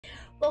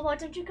Well, why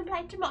don't you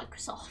complain to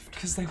Microsoft?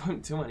 Because they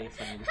won't do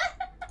anything.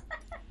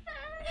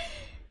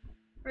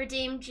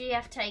 Redeem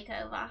GF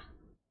takeover.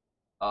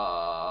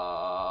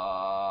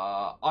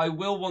 I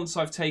will once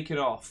I've taken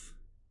off.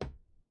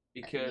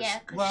 Because yeah,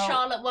 because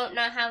Charlotte won't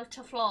know how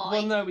to fly.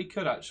 Well, no, we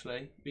could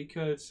actually. We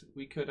could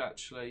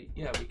actually.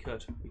 Yeah, we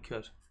could.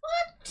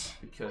 What?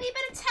 We could. Well, you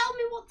better tell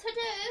me what to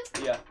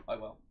do. Yeah, I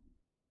will.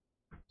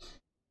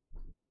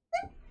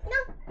 No.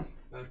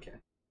 Okay.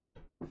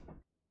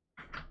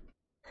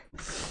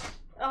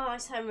 Oh, I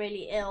sound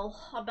really ill.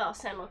 I bet I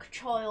sound like a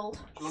child. Do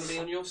you want to be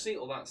on your seat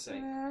or that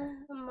seat?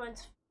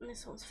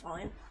 This one's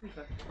fine.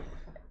 Okay.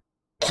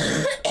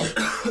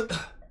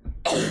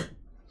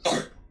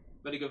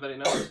 Very good, very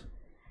nice.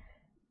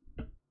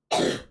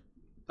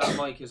 That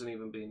mic isn't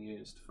even being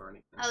used for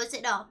anything. Oh, is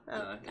it not? Oh,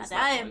 no, it's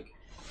that mic.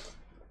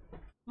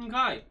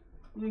 Okay.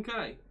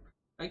 Okay.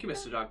 Thank you,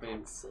 Mr.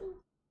 Jagbean. Do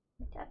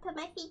I put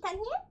my feet on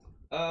here?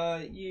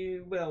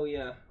 You will,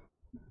 yeah.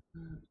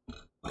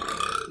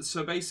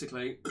 So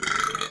basically,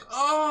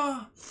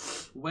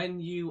 when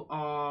you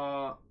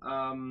are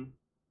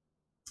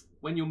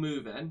when you're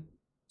moving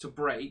to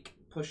brake,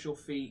 push your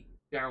feet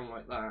down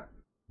like that.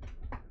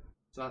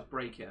 So that's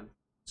braking.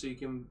 So you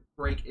can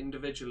brake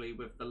individually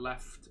with the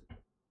left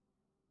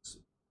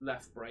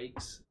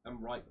brakes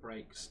and right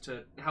brakes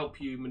to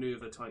help you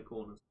maneuver tight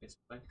corners,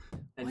 basically.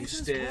 And you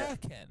steer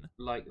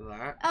like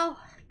that. Oh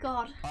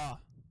God. Ah.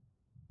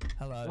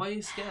 Hello. Why are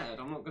you scared?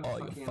 I'm not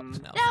gonna fucking.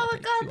 No, I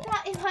got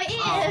that in my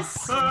ears.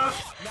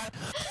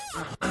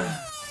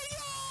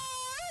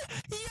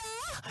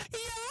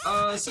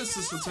 Since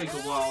this will take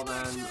a while,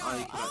 then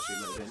I could actually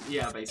load in.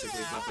 Yeah,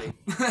 basically, Fluffy.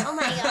 Oh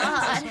my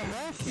God.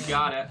 You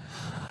got it.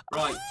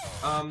 Right.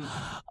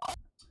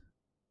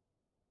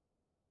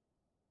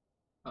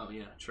 Oh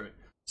yeah, true.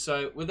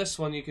 So with this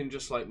one, you can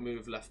just like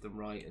move left and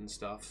right and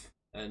stuff,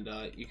 and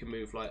you can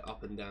move like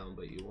up and down,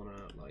 but you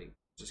wanna like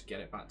just get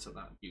it back to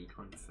that view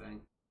kind of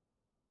thing.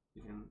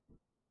 You can,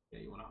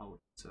 yeah, you wanna hold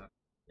it to,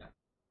 yeah,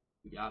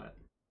 you got it.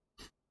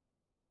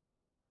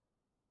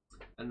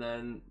 And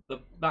then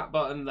that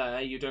button there,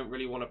 you don't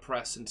really want to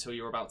press until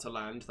you're about to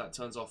land. That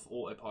turns off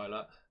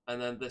autopilot.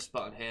 And then this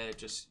button here,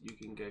 just you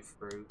can go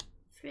through.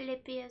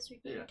 Philippia's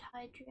redeemed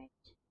hydrate.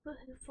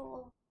 Woohoo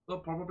for. Well,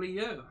 probably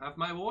you. Have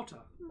my water.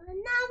 No,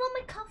 I want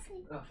my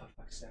coffee. Oh, for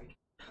fuck's sake.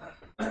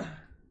 I'm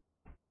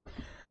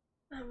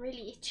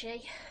really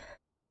itchy.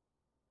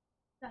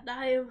 Got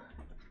home.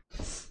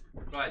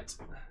 Right.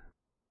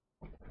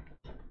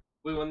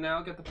 We will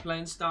now get the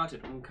plane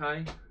started,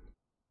 okay?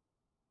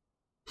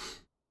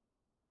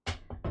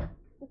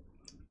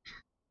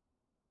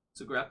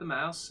 So grab the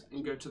mouse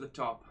and go to the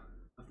top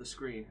of the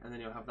screen, and then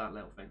you'll have that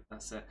little thing.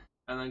 That's it.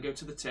 And then go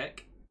to the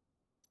tick.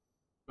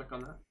 Click on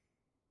that.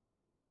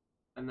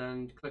 And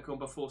then click on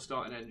before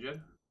starting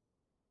engine.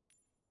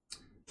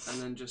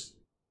 And then just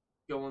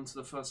go on to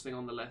the first thing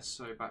on the list,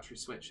 so battery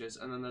switches.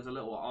 And then there's a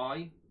little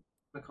eye.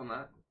 Click on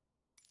that.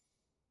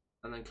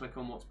 And then click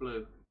on what's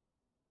blue.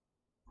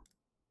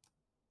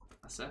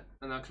 That's it.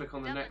 And now click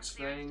on the next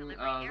thing.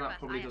 That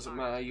probably doesn't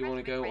matter. You want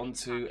to go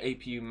onto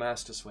APU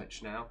master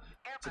switch now.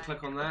 So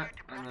click on that,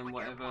 and then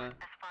whatever.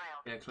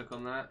 Yeah, click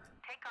on that.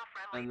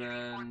 And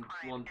then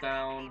one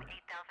down.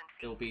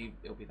 It'll be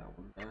that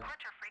one there.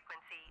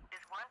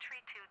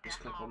 Just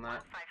click on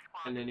that.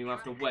 And then you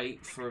have to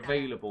wait for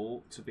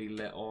available to be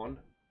lit on.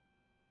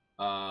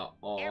 I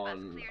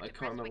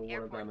can't remember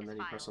one of them, and then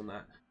you press on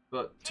that.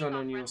 But turn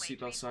on your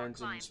seatbelt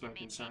signs and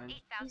smoking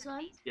signs. These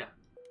ones? Yeah.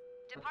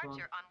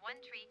 Departure on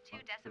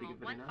 132.15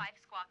 squawk 0.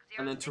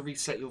 And then to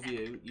reset your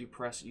view, you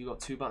got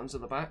two buttons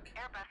at the back.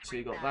 So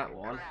you got that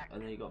one,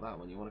 and then you got that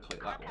one. You want to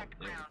click that one.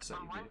 There, reset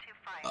your view.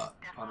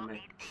 Pardon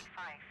me.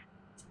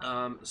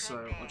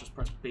 So I'll just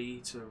press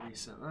B to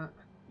reset that.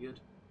 Good.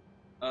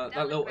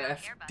 That little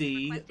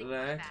FD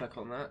there, click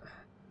on that.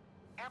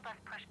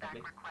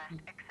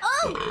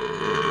 Oh!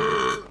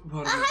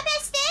 Hi,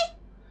 bestie!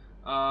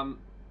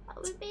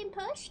 Are we being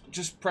pushed?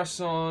 Just press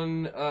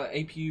on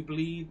APU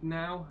bleed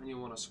now, and you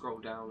want to scroll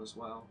down as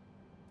well.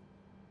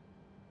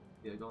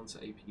 Yeah, go on to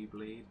APU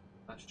bleed.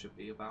 That should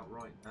be about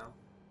right now.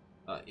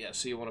 Yeah,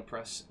 so you want to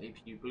press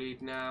APU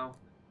bleed now,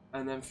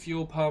 and then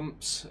fuel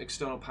pumps,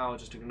 external power,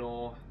 just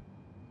ignore.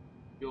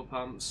 Fuel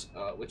pumps,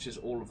 which is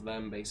all of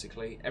them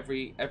basically.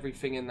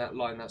 Everything in that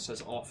line that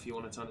says off, you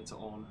want to turn it to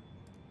on.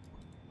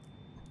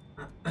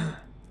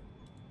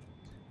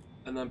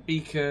 And then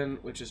beacon,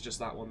 which is just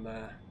that one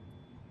there.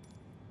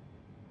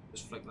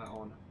 Just flick that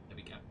on. There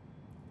we go.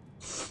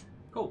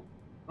 Cool.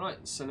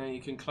 Right, so now you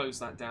can close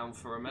that down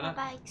for a minute.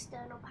 What about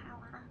external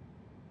power?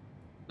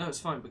 No, it's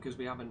fine because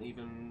we haven't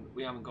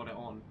got it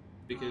on.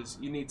 Because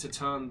you need to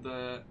turn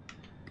the.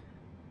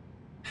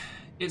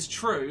 It's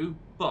true,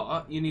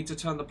 but you need to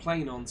turn the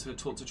plane on to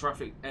talk to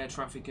air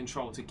traffic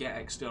control to get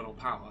external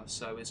power.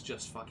 So it's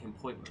just fucking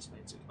pointless,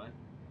 basically.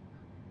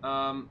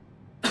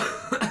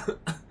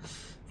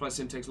 Flight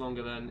sim takes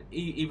longer than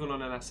even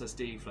on an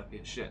SSD. Flippy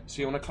as shit.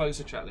 So you want to close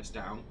the checklist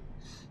down,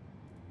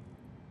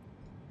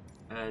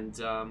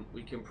 and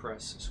we can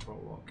press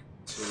scroll lock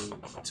to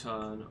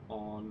turn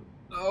on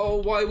Oh,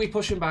 why are we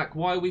pushing back?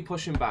 Why are we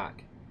pushing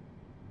back?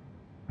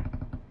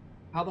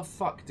 How the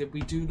fuck did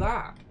we do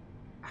that?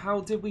 How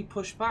did we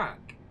push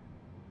back?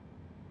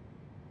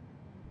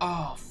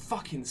 Oh,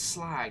 fucking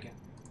slag.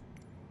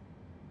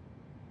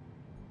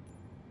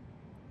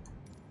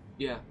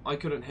 Yeah, I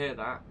couldn't hear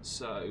that,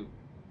 so...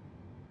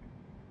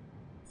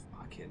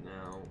 Fucking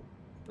hell.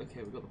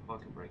 Okay, we've got the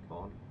parking brake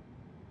on.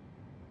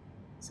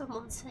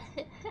 Someone said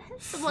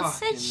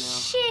Fucking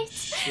shit.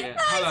 Shit.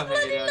 That's Hello,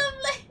 bloody Haydo.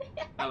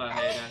 lovely. Hello,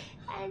 Haydo.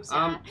 I'm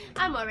sorry.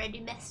 I'm already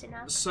messing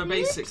up. So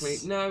basically,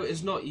 no,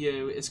 it's not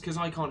you. It's because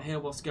I can't hear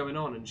what's going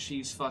on, and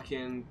she's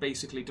fucking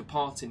basically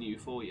departing you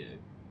for you,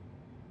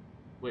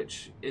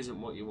 which isn't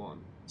what you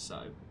want.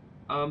 So,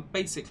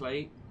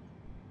 basically,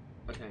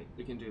 okay,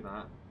 we can do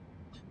that.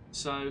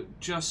 So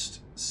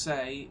just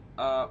say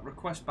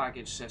request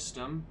baggage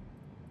system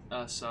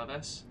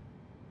service,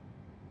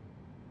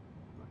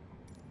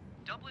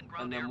 Dublin and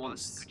ground then Airbus,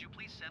 once could you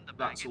please send the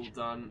that's all baggage?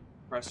 done,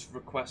 press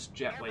request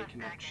jetway Airbus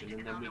connection, baggage and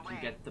is then on we the can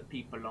way. get the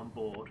people on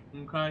board.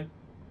 Okay.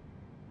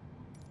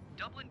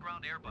 Dublin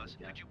ground Airbus,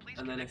 Yeah. could you please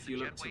And then connect if you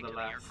the look to jetway the to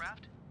left,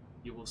 aircraft?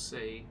 you will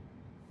see.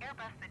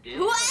 Airbus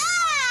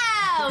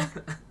Wow!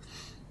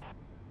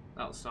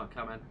 That'll start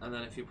coming, and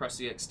then if you press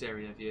the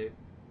exterior view,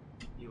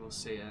 you will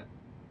see it.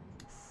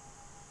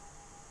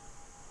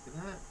 Look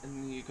at that,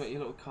 and you got your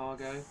little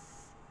cargo.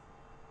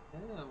 Yeah,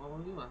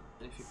 well, you are.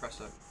 And if you press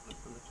it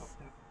from the top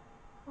down,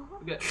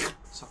 you get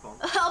suck on.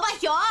 Oh my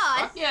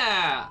god!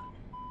 Yeah.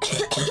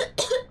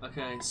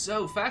 Okay,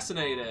 so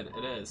fascinated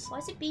it is. Why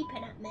is it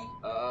beeping at me?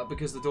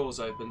 Because the door's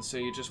open, so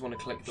you just want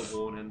to click the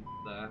warning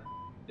there.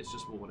 It's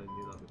just warning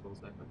you that the door's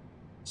open.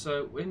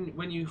 So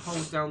when you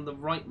hold down the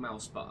right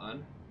mouse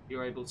button,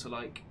 you're able to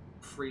like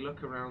free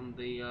look around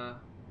the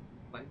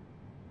plane.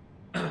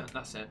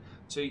 That's it.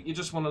 So you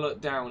just want to look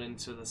down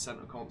into the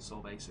center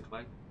console,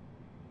 basically.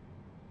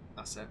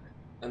 That's it.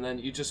 And then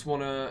you just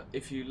want to,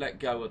 if you let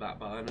go of that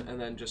button,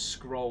 and then just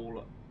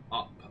scroll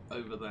up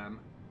over them.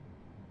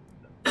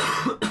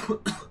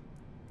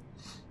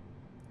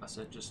 That's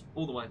it. Just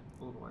all the way,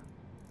 all the way,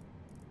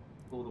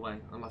 all the way,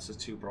 unless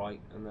it's too bright,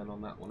 and then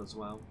on that one as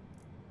well.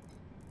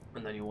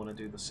 And then you want to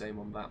do the same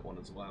on that one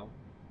as well.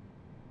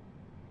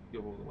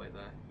 You're all the way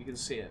there. You can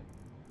see it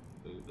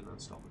move and then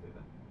stop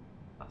moving.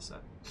 That's it.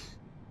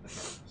 Okay,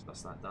 so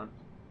that's that done.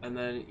 And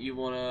then you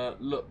want to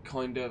look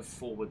kind of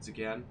forwards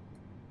again.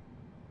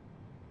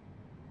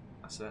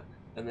 That's it.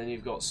 And then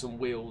you've got some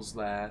wheels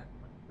there,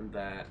 and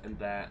there, and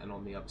there, and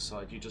on the other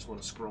side. You just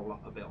want to scroll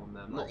up a bit on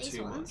them, What, not these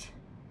too ones? much.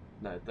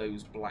 No,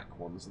 those black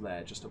ones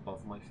there, just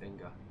above my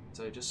finger.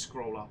 So just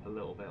scroll up a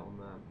little bit on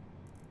them.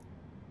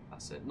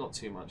 That's it. Not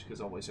too much,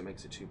 because otherwise it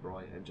makes it too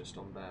bright, and just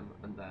on them,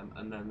 and them.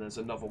 And then there's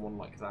another one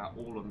like that,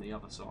 all on the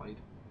other side.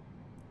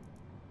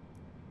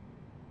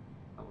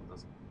 That one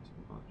doesn't do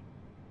too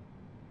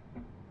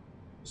much.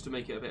 Just to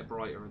make it a bit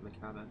brighter in the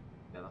cabin.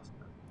 Yeah, that's it.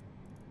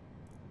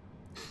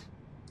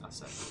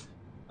 That's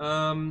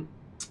it.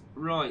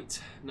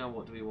 Right, now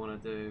what do we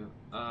want to do?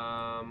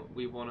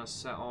 We want to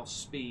set our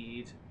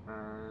speed,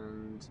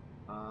 and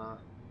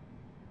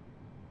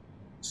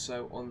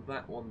so on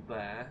that one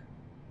there,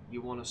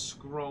 you want to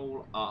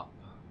scroll up.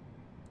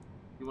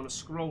 You want to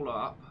scroll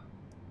up,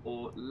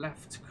 or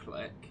left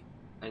click,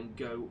 and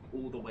go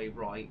all the way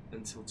right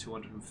until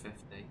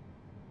 250.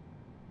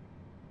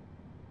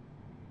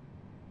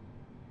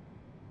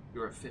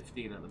 You're at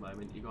 15 at the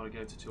moment, you got to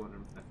go to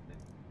 250.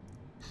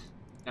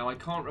 Now I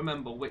can't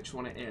remember which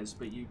one it is,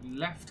 but you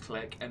left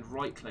click and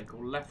right click,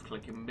 or left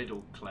click and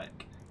middle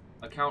click.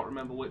 I can't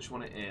remember which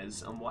one it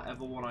is, and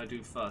whatever one I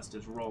do first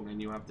is wrong,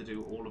 and you have to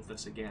do all of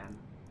this again.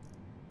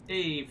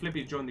 Hey,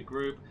 Flippy joined the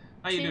group.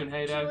 How you doing,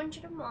 Haydo?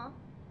 200 and more.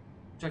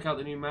 Check out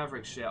the new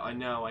Maverick shit. I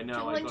know. I got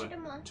 200 it.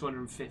 and more.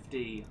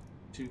 250,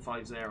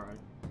 250.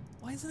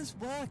 Why isn't this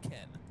working?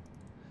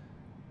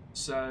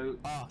 So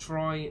Ah.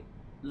 try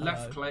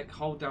left Hello. click,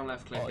 hold down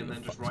left click, Oh, and you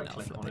then just fucking right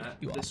click hell, on Flippy.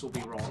 You it. are This will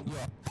be wrong. You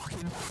are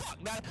fucking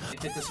fuck, man.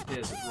 If it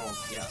disappears, it's wrong.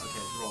 Yeah, okay,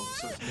 it's wrong.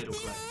 So it's middle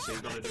click. So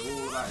you've got to do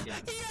all of that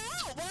again.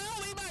 Why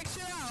are we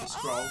maxing out? So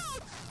scroll.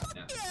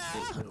 Yeah,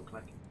 it's middle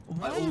click.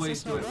 Why I is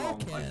always this do not it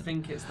wrong. I working?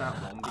 think it's that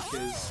one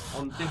because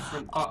on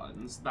different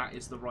buttons, that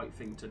is the right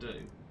thing to do.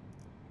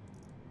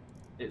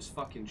 It's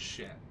fucking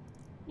shit.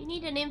 You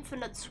need an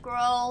infinite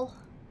scroll.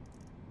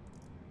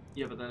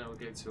 Yeah, but then it will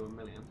go to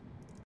 1,000,000.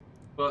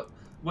 But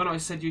when I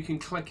said you can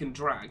click and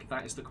drag,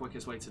 that is the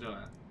quickest way to do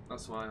it.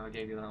 That's why I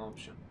gave you that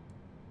option.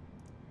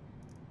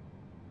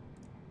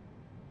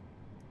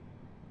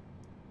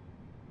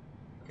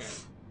 Okay,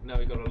 now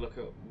we've got to look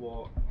at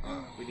what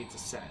we need to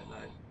set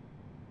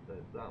though.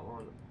 That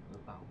one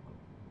and that one.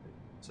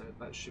 So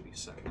that should be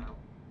set now.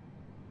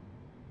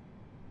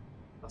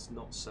 That's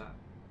not set.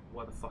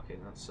 Why the fuck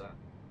ain't that set?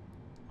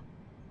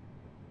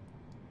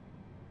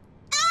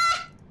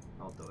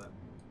 I'll do it.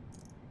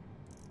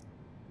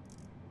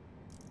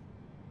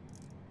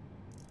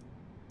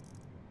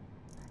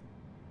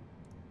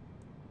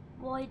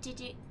 Why did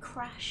it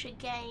crash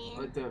again?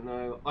 I don't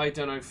know. I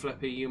don't know,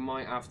 Flippy. You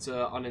might have to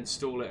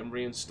uninstall it and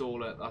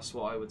reinstall it. That's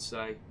what I would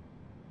say.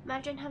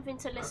 Imagine having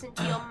to listen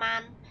to your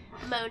man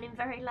moaning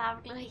very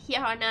loudly.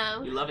 Yeah, I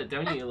know. You love it,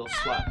 don't you, you little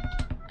slut?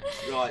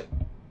 Right.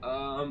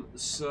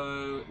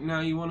 So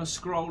now you want to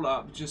scroll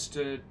up just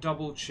to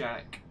double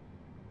check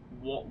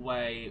what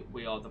way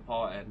we are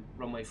departing.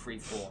 Runway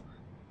 34.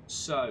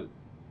 So,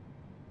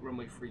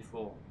 runway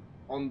 34.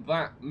 On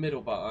that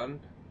middle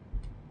button,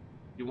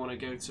 you want to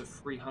go to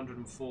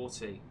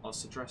 340. I'll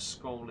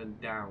suggest scrolling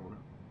down.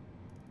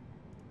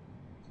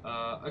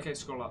 Okay,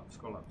 scroll up,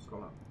 scroll up,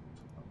 scroll up.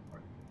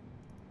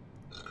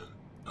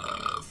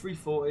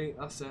 340,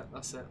 that's it,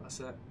 that's it, that's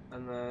it.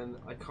 And then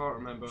I can't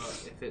remember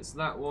if it's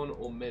that one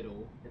or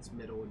middle. It's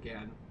middle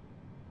again.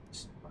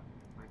 It's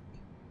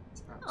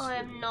I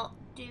am not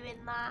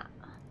doing that,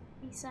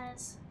 he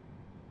says.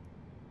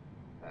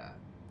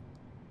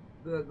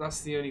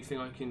 That's the only thing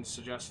I can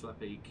suggest,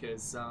 Flippy,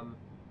 because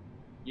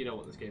you know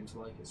what this game's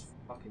like. It's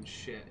fucking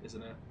shit,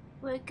 isn't it?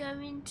 We're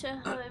going to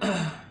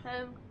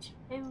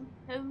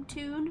home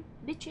tune,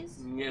 bitches.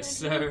 Yes,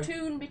 sir. Home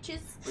tune,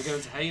 bitches. We're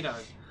going to Haydo.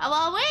 How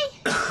are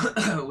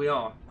we? We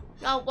are.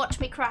 Oh, watch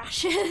me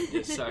crash.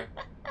 Yes, sir.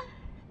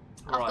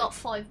 I've Right. got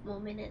 5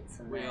 more minutes.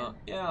 And We then... are.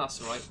 Yeah, that's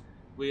alright.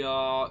 We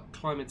are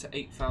climbing to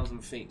 8,000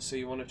 feet, so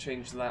you want to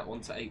change that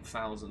one to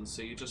 8,000.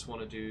 So you just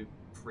want to do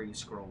 3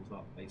 scrolls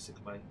up,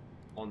 basically.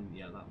 On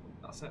that one.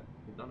 That's it.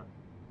 We've done it.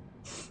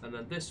 And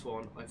then this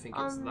one, I think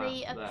it's on that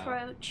the there.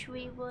 approach,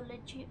 we will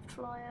legit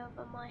fly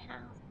over my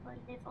house. I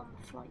live on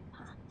the flight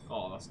path.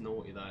 Oh, that's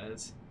naughty, that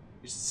is.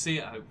 You should see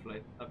it,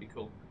 hopefully. That'd be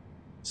cool.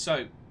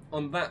 So,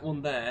 on that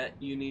one there,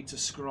 you need to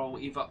scroll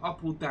either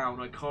up or down.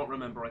 I can't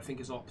remember. I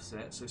think it's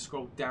opposite. So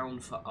scroll down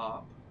for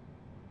up.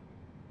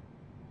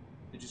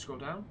 Did you scroll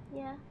down?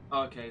 Yeah.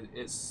 Oh, okay,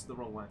 it's the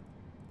wrong way.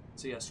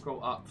 So yeah,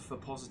 scroll up for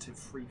positive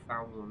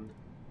 3,000.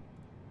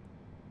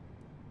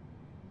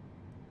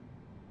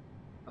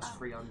 That's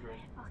 300.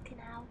 Fucking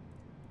hell.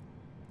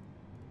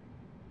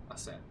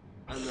 That's it.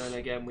 And then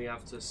again, we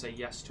have to say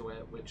yes to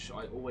it, which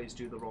I always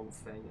do the wrong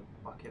thing and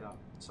fuck it up.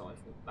 So I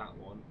think that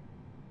one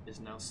is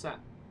now set.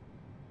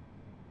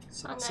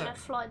 So I'm that's gonna it.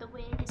 fly the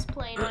weirdest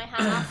plane I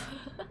have.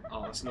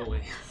 Oh, that's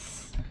naughty.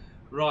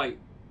 Right,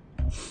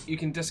 you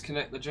can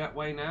disconnect the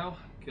jetway now,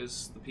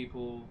 because the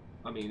people.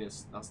 I mean,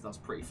 that's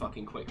pretty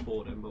fucking quick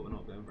boarding, but we're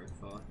not going very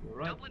far. You're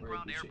right. Dublin We're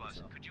ground able to shoot Airbus,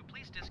 yourself. could you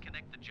please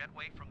disconnect the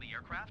jetway from the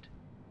aircraft?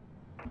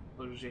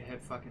 Or was your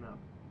head fucking up?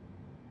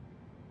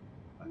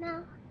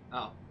 No.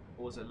 Oh,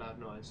 or was it loud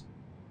noise?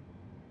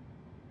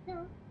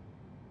 No.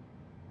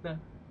 No. Okay.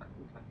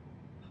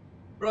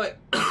 Right.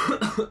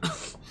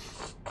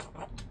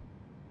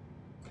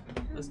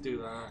 Let's do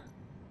that.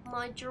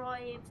 My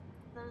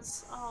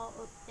drivers are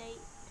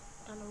updated.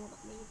 I don't know what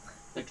that means.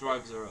 The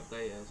drivers are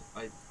updated.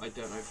 I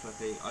don't know,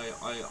 Flippy.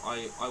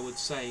 I would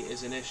say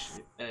is an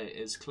issue.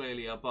 Is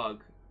clearly a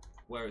bug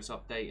where it's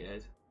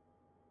updated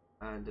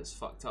and it's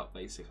fucked up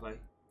basically.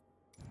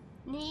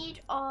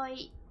 Need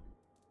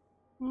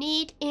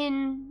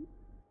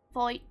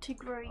invite to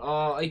group.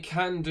 I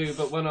can do,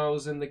 but when I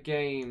was in the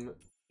game,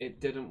 it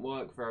didn't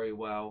work very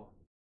well.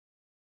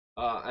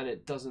 And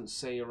it doesn't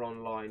say you're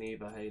online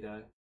either,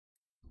 Haydo.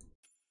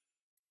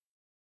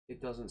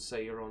 It doesn't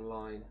say you're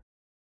online.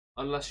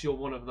 Unless you're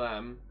one of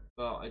them,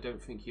 but I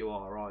don't think you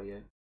are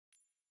you?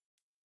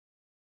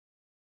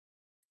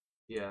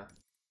 Yeah.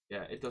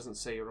 Yeah, it doesn't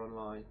say you're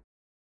online.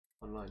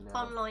 Online now.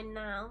 Online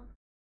now.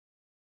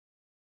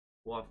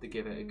 We'll have to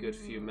give it a good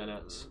few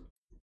minutes.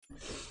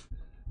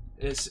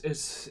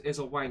 It's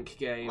a wank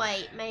game.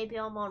 Wait, maybe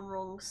I'm on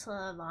wrong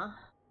server.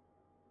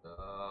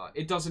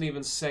 It doesn't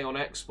even say on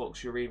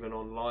Xbox you're even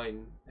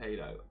online,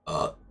 Haydo.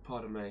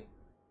 Pardon me.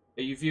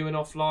 Are you viewing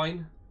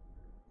offline?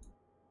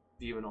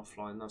 Viewing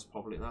offline,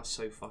 that's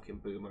so fucking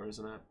boomer,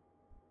 isn't it?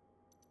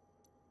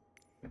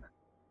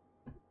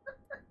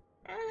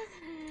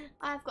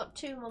 I've got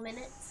 2 more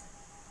minutes.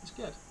 It's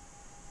good.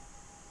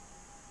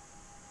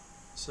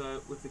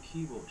 So, with the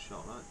keyboard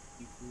shortcut,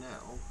 you can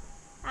now...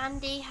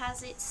 Andy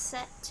has it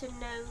set to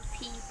no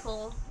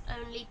people,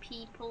 only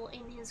people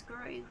in his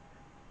group.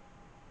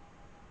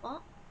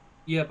 What?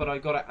 Yeah, but I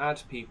gotta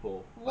add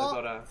people. What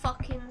I gotta...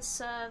 fucking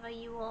server are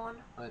you on?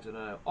 I don't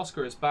know.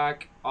 Oscar is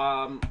back.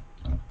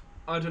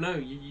 I don't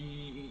know.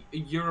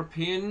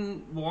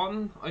 European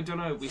one? I don't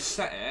know. We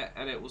set it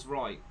and it was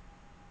right.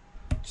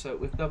 So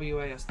with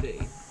WASD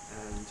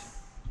and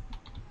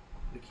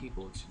the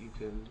keyboards, you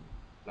can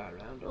play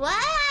around.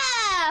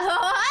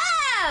 Wow!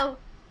 Wow!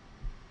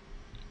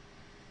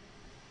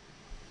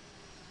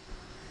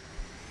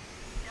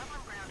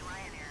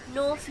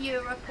 North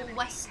Europe or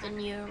Western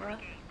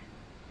Europe?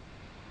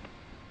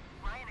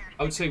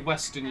 I would say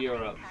Western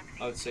Europe.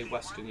 I would say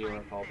Western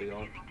Europe I'll be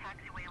on.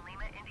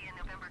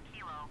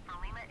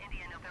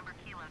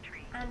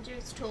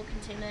 Andrew's talking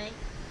to me.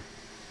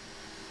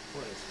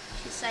 What is?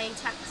 She's saying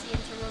taxi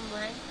into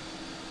runway.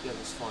 Yeah,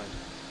 that's fine.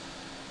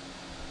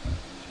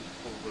 She's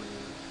probably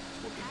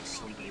talking to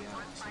somebody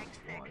else, that's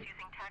why.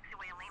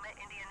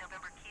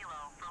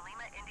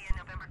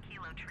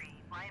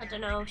 I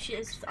don't know, I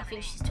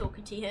think she's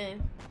talking to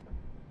you.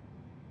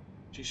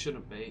 She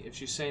shouldn't be. If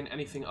she's saying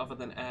anything other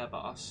than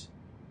Airbus,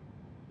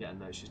 yeah,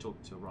 no, she's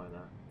talking to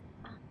Ryanair.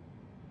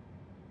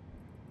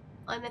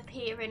 I'm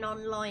appearing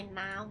online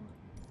now,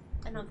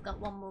 and I've got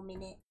 1 more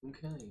minute.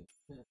 Okay.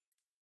 Yeah.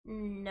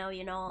 No,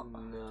 you're not.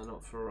 No,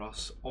 not for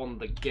us. On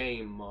the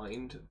game,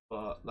 mind,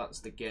 but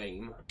that's the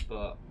game.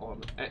 But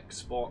on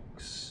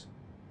Xbox,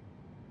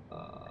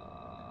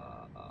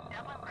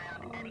 Dublin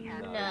ground, Eddie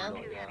had No.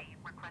 4-2 heavy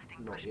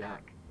requesting Not yet.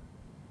 pushback.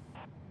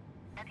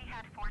 Eddie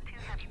had 4-2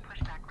 heavy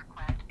pushback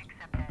request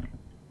accepted.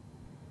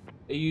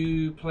 Are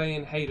you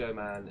playing Haydo,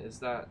 man? Is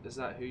that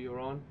who you're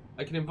on?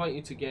 I can invite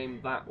you to game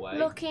that way.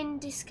 Looking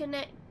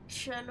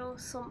disconnection or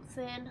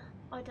something.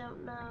 I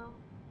don't know.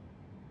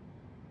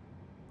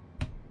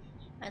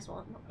 As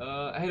well.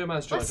 Haydo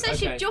man's Well, joined. it says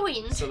Okay. you've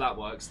joined. So that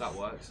works. That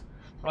works.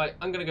 Right,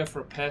 I'm gonna go for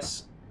a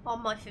piss. Oh,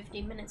 my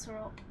 15 minutes are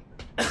up.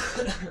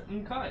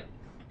 Okay.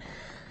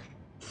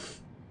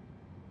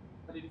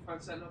 How did you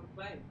find setting up a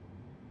plane?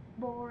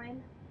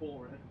 Boring.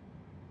 Boring.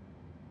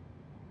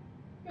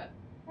 Good.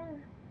 Yeah.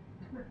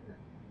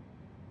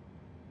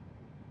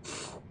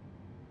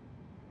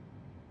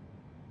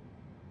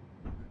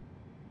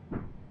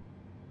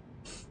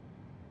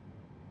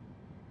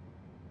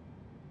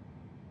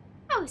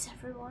 How is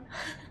everyone?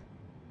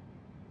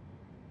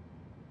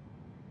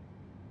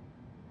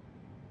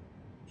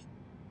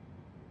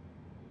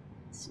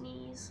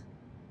 Sneeze.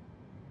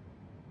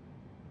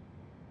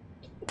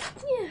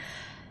 Yeah.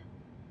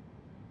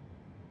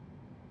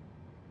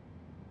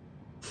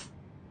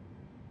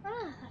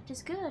 Ah, that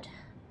is good.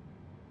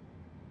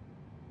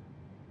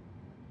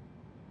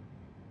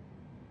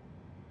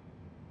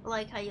 I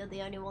like how you're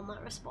the only one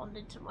that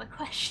responded to my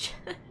question.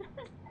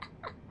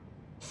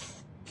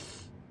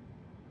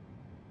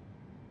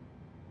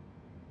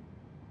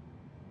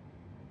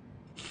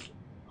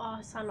 Oh,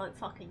 I sound like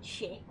fucking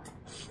shit.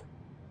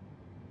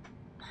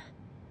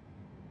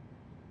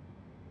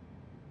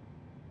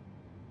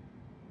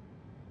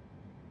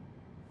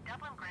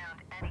 Dublin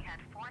ground, Eddie had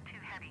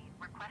 4-2 heavy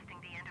requesting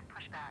the end of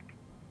pushback.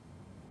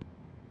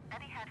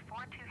 Eddie had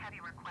 4-2 heavy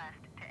request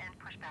to end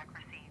pushback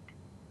received.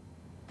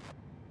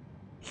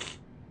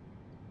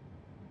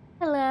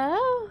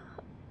 Hello?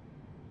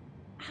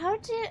 How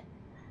do...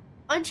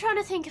 I'm trying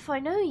to think if I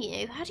know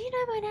you. How do you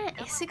know my name?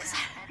 It's because...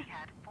 Eddie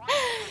had 4-2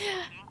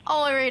 heavy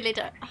Oh, I really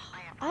don't...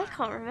 I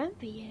can't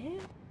remember you.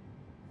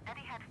 Eddie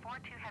had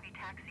 4-2 heavy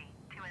taxi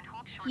to and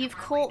hold short You've of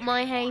caught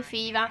runway my 24. hay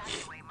fever.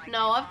 Taxiway might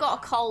No, be I've got a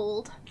possible.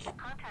 cold.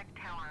 Contact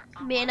tower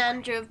on Me and runway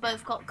Andrew have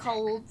both got 26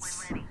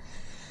 colds.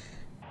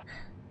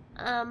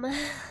 when ready.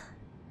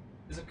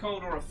 Is a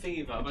cold or a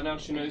fever, but now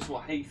she knows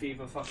what hay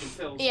fever fucking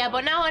feels Yeah, like.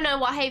 but now I know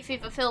what hay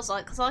fever feels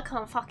like because I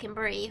can't fucking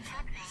breathe.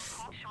 Taxi,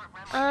 hold short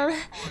runway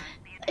 24.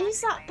 The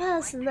Who's that taxiway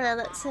person right there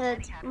there that said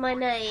Eddie had my 4-2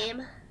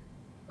 name?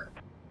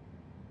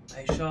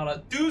 Hey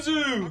Charlotte,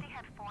 Duzu! Eddie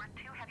had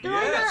 4-2 heavy. Do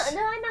Yes.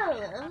 I know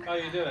them? How are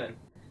you doing?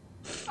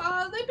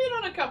 They've been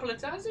on a couple of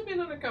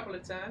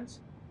times.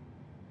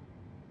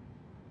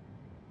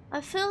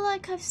 I feel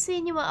like I've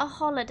seen you at a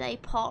holiday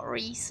pot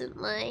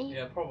recently.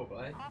 Yeah,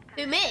 probably.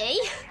 Who, me?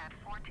 Eddie had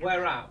 4-2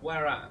 Where at?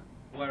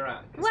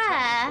 'Cause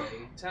Where?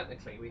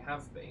 Technically, we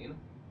have been.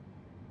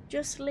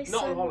 Just listen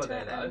Not on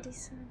holiday, to though. Andy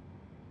Sam.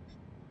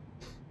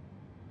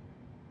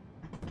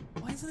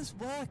 Why isn't this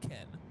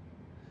working?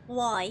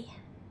 Why?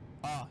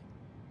 Ah,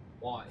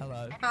 Why?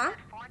 hello. Huh?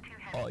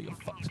 Oh, you're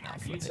fucked now.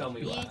 You tell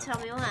me You where. tell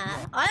me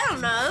where. I don't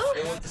know.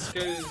 It will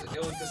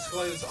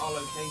disclose our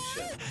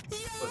location,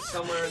 but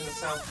somewhere in the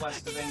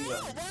southwest of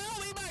England. Why are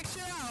we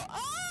maxing out?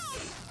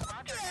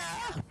 Roger, Eddie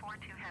had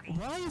 4-2 heavy.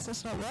 Why is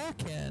this not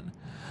working?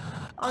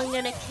 I'm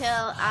gonna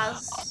kill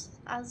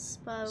Asbo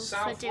for doing this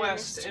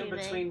Southwest, to in me.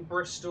 between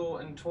Bristol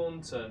and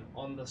Taunton,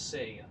 on the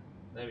sea.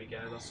 There we go.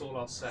 That's all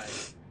I'll say.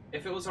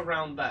 If it was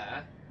around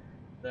there,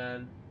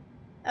 then.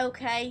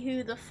 Okay,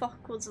 who the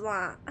fuck was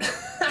that?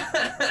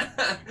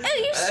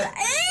 It's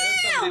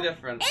somebody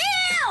different.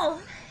 Ew!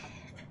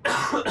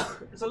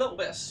 There's a little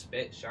bit of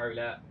spit,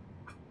 Charlotte.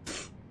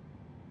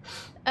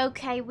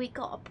 Okay, we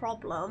got a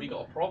problem. We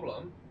got a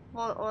problem.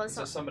 What was Is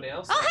there that? somebody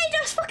else? Oh, hey,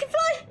 just fucking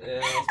fly! Yeah,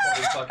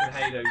 that's probably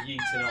fucking Haydo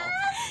yeeting off.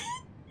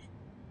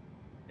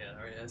 Yeah,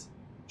 there he is.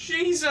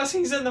 Jesus,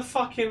 he's in the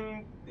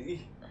fucking.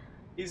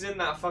 He's in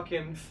that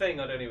fucking thing.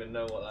 I don't even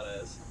know what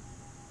that is.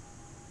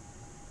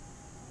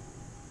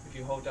 If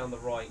you hold down the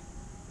right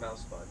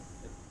mouse button.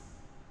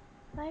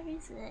 Where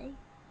is he?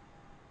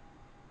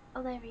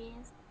 Oh, there he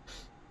is.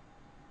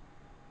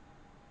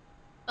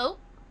 Oh.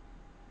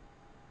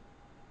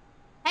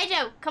 Hey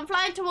Joe, come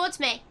flying towards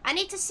me. I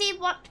need to see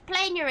what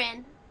plane you're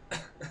in.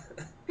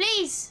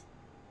 Please.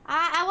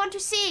 I want to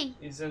see.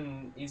 He's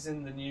in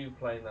the new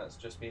plane that's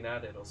just been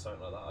added or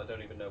something like that. I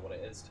don't even know what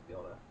it is, to be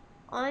honest.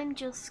 I'm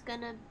just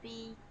gonna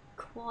be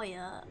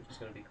quiet. You're just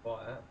gonna be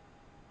quiet.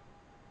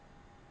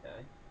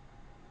 Okay.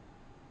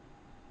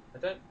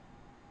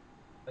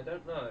 I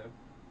don't know.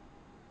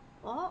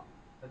 What?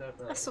 I don't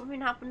know. Has something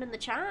happened in the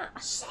chat?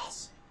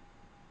 Sus.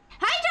 Hey,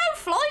 don't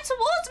fly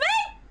towards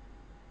me!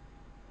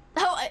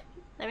 Oh,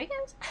 there he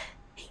goes.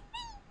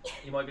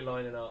 You might be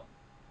lining up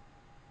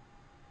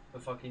for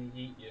fucking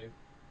yeet you.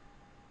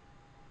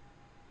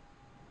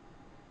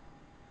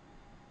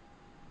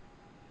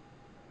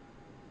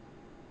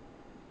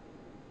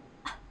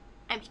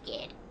 I'm I'm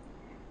scared.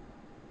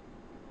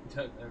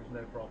 There's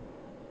no problem.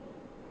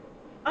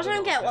 I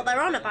don't get what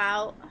they're on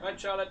about. Right,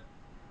 Charlotte.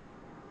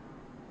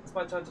 It's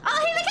my turn to...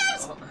 Oh, here they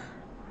comes!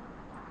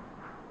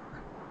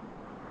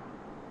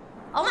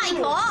 Oh my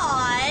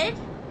god!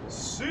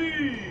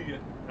 See!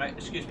 Right,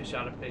 excuse me,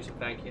 Charlotte, please, and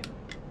thank you.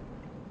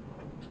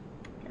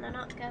 Can I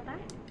not go back?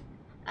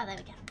 Oh, there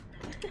we go.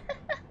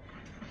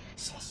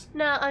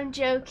 No, I'm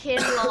joking,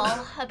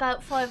 lol.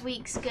 About 5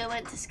 weeks ago, I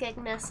went to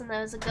Skegness and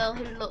there was a girl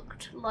who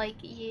looked like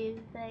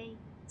you. They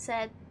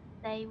said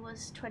they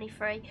was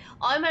 23.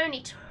 I'm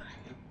only 20.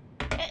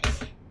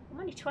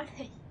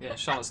 Yeah,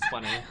 Charlotte's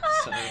 20,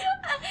 so...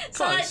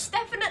 So it's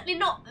definitely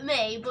not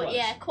me, but Close.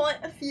 yeah,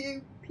 quite a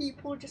few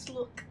people just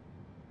look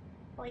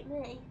like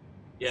me.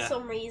 Yeah. For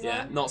some reason.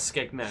 Yeah, not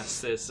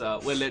Skegness.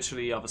 We're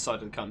literally the other side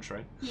of the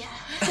country. Yeah.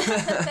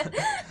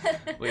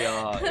 We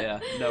are, yeah,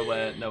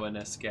 nowhere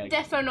near Skeg.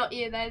 Defo not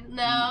you then.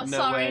 No,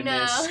 sorry,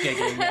 no. Nowhere near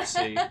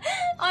Skegnessy.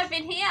 I've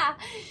been here.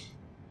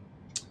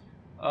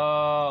 What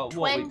are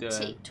we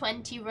doing?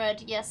 20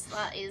 red. Yes,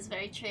 that is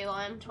very true.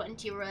 I am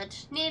 20 red.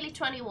 Nearly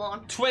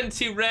 21.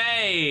 20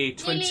 Ray!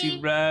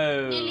 20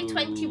 row! Nearly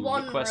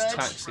 21 Request red.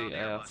 taxi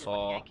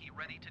AFR. Yankee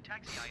ready to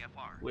taxi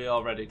IFR. We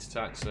are ready to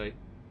taxi.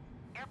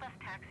 Airbus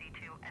taxi to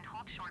and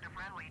hold short of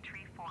runway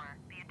tree 4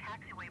 via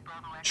taxiway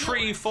Bravo Echo.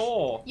 Tree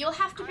 4! You'll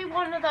have to be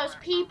one of those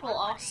people,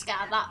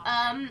 Oscar,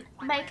 that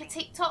make a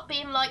TikTok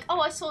being like,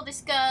 oh, I saw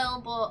this girl,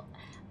 but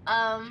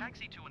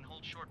Taxi to and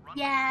hold short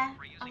runway yeah,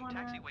 for I using wanna.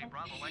 taxiway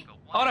Bravo Echo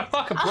 1. I wanna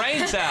fuck her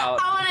brains out!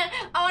 I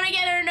wanna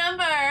get her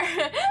number,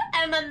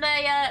 and then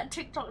they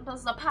TikTok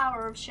does the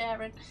power of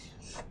sharing.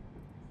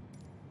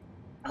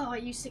 Oh, I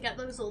used to get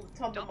those all the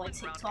time on my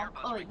TikTok.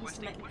 Oh, it used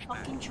to make me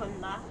fucking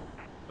chunder.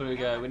 Here we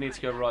go, we need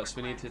to go right,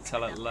 so we need to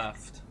tell it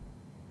left.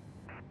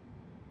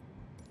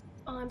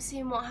 Oh, I'm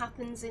seeing what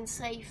happens in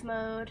safe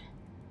mode.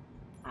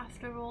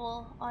 After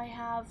all, I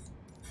have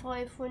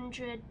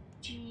 500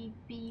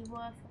 GB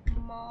worth of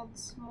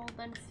mods, more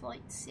than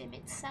Flight Sim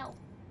itself.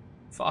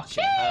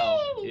 Fucking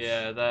hell.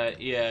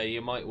 Yeah,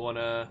 you might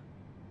wanna...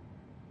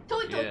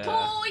 Toy, toy,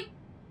 toy!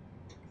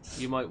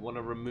 You might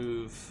wanna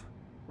remove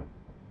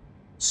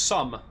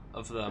some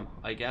of them,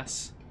 I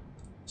guess.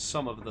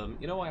 Some of them.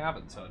 You know what I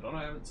haven't turned on?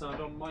 I haven't turned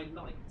on my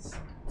lights.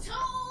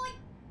 Toy!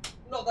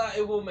 Not that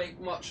it will make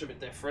much of a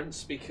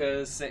difference,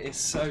 because it is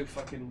so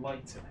fucking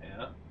light in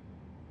here.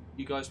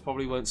 You guys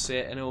probably won't see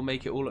it, and it will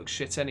make it all look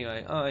shit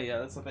anyway. Oh yeah,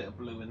 there's a bit of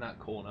blue in that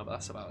corner, but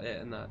that's about it,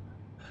 isn't that?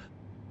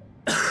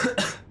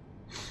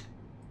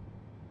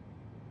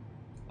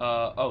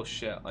 Oh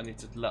shit, I need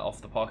to let off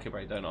the parking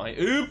brake, don't I?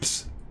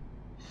 Oops!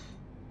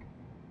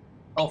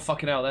 Oh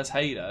fucking hell, there's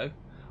Haydo.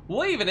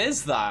 What even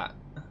is that?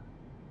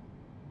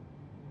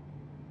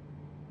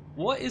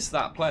 What is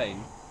that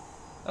plane?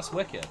 That's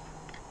wicked.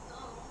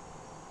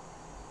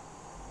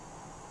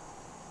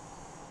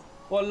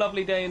 What a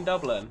lovely day in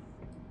Dublin.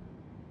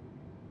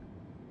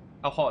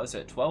 How hot is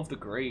it? 12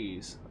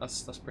 degrees.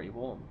 That's pretty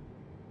warm.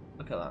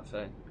 Look at that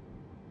thing.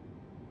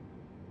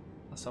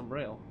 That's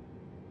unreal.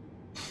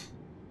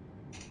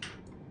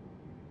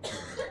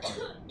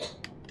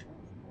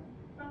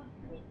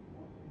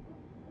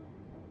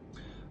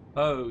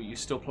 Oh, you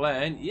still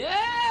playing?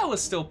 Yeah, we're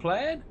still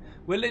playing.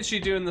 We're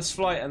literally doing this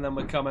flight and then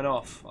we're coming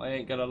off. I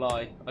ain't gonna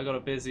lie. I got a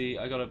busy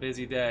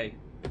day.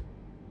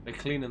 We're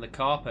cleaning the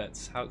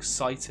carpets. How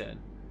exciting.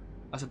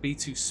 That's a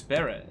B2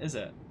 Spirit, is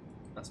it?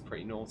 That's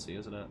pretty naughty,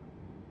 isn't it?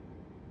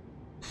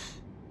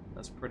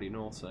 That's pretty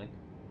naughty.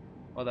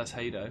 Oh, that's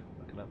Haydo.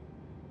 Look at him.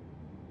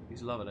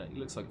 He's loving it. He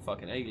looks like a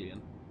fucking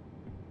alien.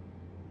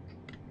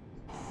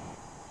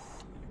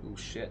 Oh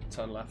shit.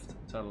 Turn left.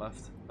 Turn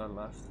left. Turn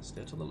left.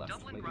 Steer to the left,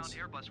 Dublin please. ground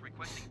Airbus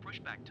requesting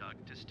pushback tug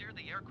to steer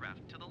the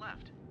aircraft to the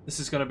left. This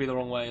is going to be the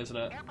wrong way, isn't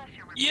it? Airbus,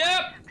 your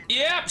Yep!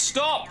 Yep!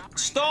 Stop!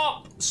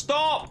 Stop!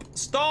 Stop!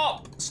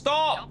 Stop!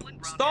 Stop! Dublin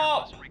ground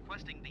Stop! Airbus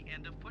requesting the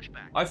end of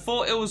pushback. I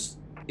thought it was...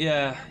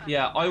 Yeah,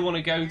 I want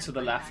to go to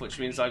the left, which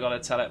means I got to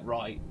tell it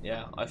right.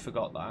 Yeah, I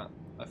forgot that.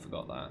 I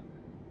forgot that.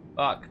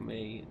 Fuck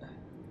me.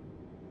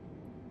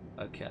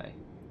 Okay.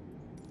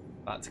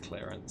 Back to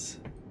clearance.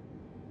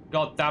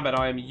 God damn it,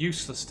 I am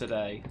useless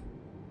today.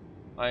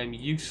 I am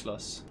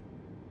useless.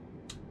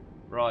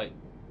 Right.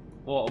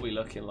 What are we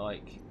looking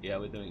like? Yeah,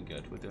 we're doing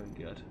good. We're doing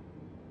good.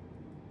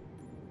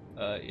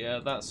 Yeah,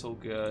 that's all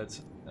good.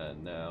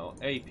 And now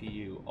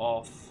APU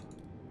off.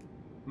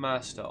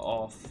 Master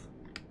off.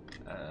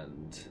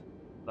 And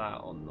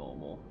that on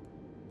normal.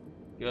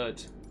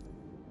 Good.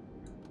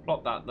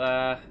 Plop that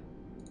there.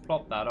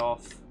 Plop that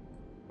off.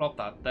 Plop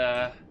that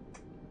there.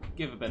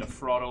 Give a bit of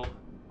throttle.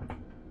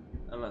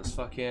 And let's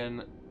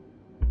fucking...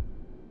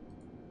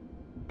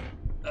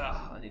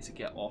 I need to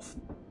get off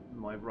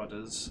my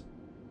rudders.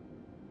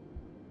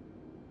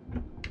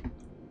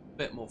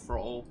 Bit more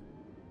throttle.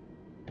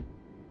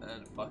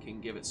 And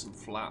fucking give it some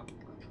flap.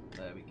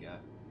 There we go.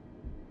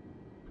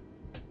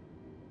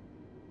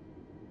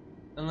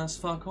 And let's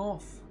fuck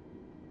off.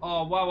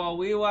 Oh, wow, wow,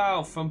 wee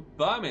wow, from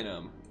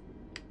Birmingham.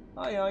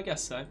 Oh, yeah, I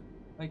guess so.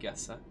 I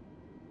guess so.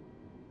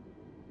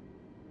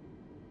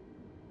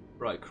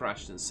 Right,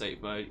 crashed in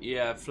safe mode.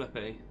 Yeah,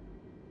 flippy.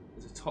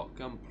 It's a Top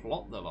Gun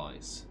plot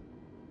device.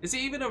 Is it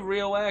even a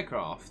real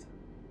aircraft?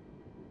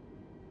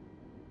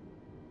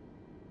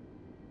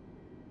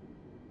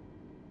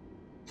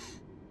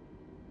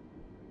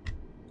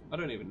 I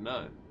don't even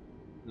know.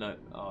 No.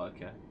 Oh,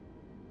 okay.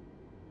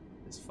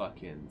 It's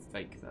fucking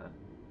fake there.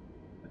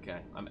 Okay.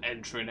 I'm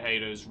entering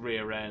Haydo's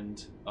rear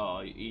end.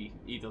 Oh, he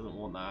doesn't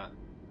want that.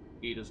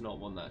 He does not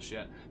want that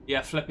shit.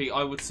 Yeah, Flippy,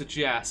 I would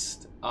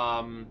suggest...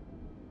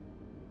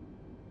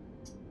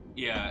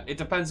 yeah, it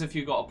depends if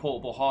you've got a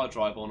portable hard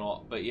drive or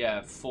not. But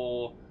yeah,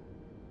 for...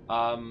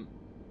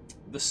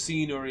 the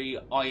scenery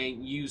I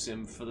ain't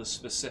using for the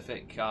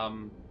specific,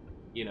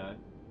 you know,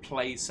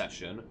 play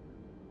session,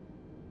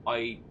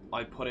 I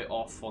put it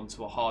off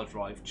onto a hard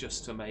drive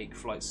just to make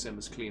Flight Sim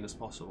as clean as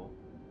possible.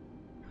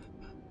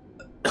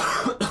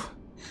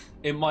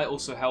 It might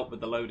also help with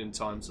the loading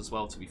times as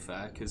well, to be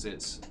fair, because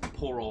it's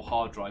poor old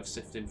hard drive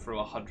sifting through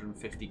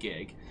 150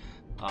 gig.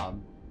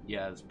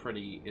 Yeah,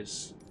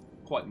 it's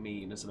quite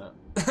mean, isn't it?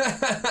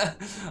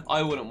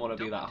 I wouldn't want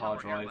to be that hard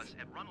drive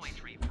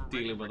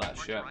dealing with that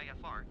shit.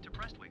 To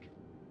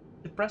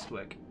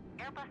Prestwick.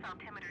 Airbus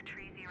altimeter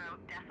tree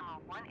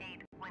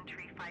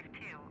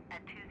 0.181352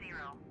 at 20.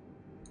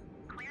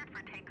 Cleared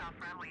for takeoff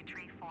runway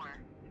tree 4.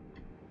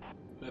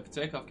 Clear for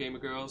takeoff, gamer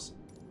girls.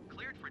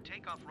 Cleared for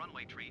takeoff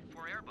runway tree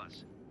for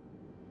Airbus.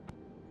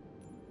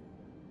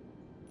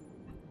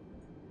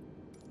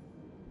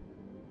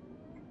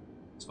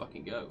 Let's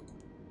fucking go.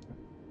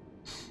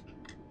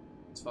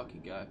 Let's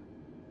fucking go.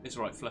 It's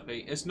right,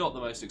 Flippy. It's not the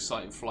most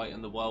exciting flight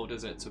in the world,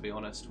 is it, to be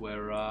honest?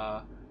 We're,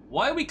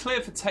 why are we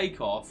clear for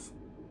takeoff?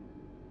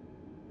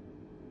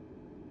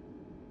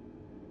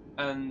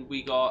 And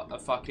we got a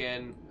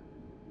fucking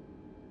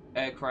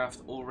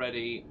aircraft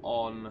already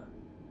on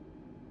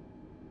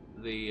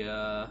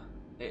the,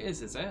 it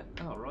is it?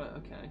 Oh, right,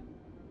 okay.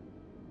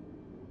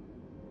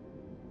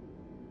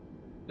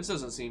 This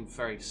doesn't seem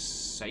very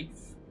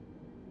safe.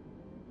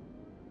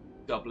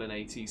 Dublin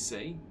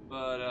ATC,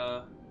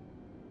 but,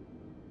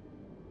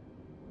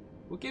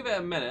 we'll give it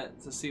a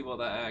minute to see what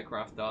that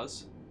aircraft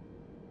does.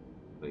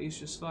 But he's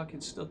just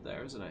fucking stood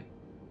there, isn't he?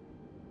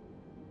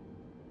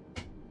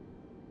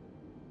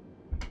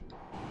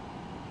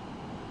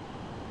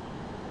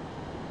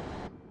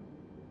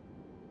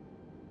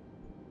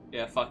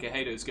 Yeah, fuck it.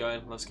 Haydo's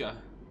going. Let's go.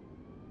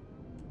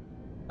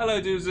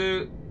 Hello,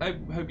 Duzu. I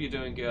hope you're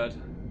doing good.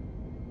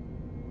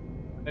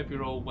 Hope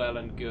you're all well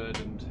and good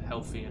and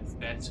healthy and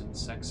fit and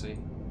sexy.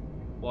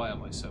 Why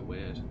am I so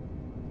weird?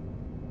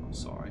 I'm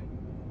sorry.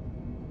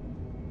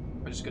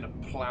 We're just gonna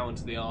plow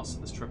into the arse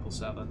of this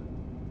 777.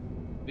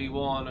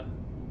 V1,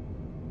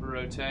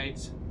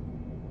 rotate.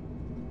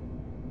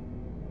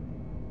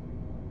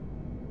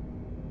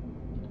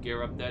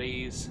 Gear up dead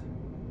ease.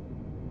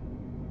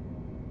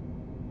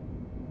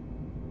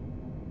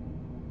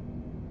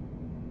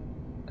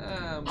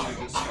 And we'll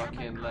just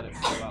fucking let it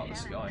fall out of the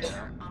sky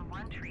now.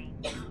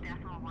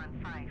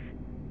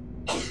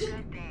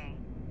 Good day.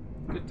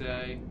 Good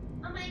day.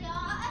 Oh my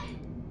god.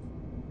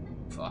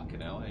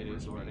 Fucking hell, it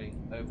is already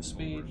over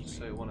speed,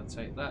 so we want to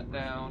take that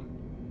down.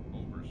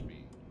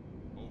 Overspeed.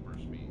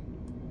 Overspeed.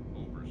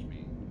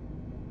 Overspeed.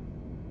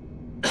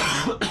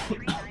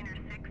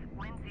 396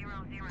 wind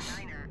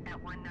 009er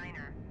at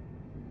 19er.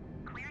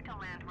 Clear to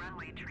land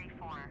runway tree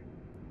 4.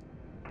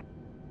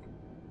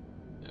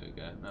 There we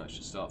go. Now it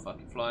should start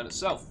fucking flying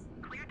itself.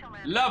 Clear to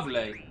land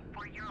Lovely.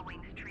 for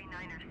Eurowings tree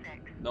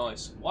 906.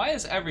 Nice. Why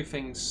is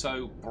everything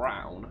so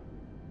brown?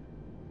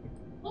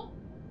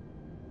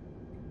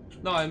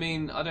 No, I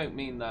mean, I don't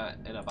mean that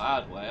in a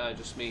bad way. I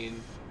just mean,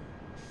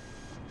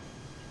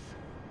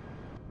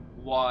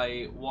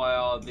 why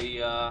are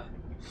the,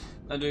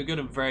 I'm doing good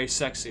and very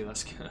sexy,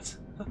 that's good.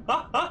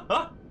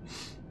 Airbus,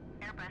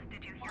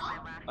 did you hear my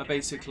last I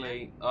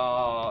basically,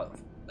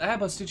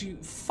 Airbus, did you,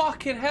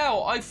 fucking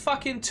hell, I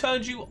fucking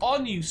turned you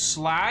on, you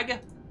slag.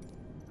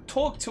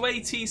 Talk to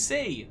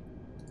ATC.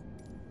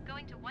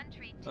 Going to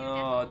 132.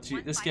 Oh,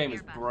 gee, this game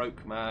is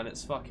broke, man.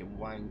 It's fucking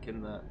wank,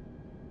 isn't it?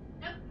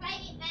 Don't play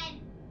it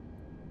then.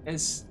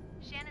 It's...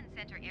 Shannon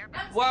Center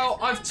Airbus. Well,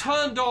 I've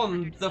turned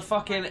on the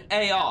fucking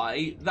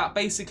AI that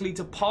basically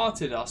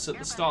departed us at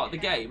the start of the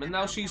game, and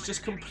now she's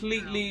just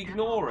completely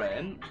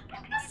ignoring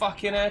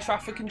fucking air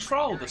traffic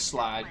control, the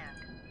slag.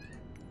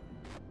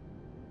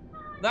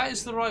 That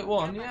is the right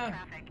one, yeah.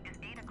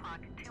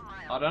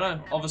 I don't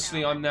know.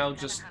 Obviously, I'm now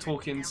just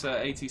talking to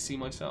ATC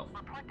myself.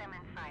 Report them in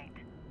sight.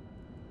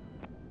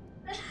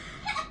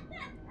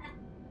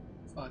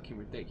 Fucking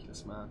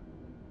ridiculous, man.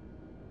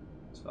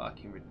 It's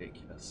fucking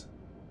ridiculous.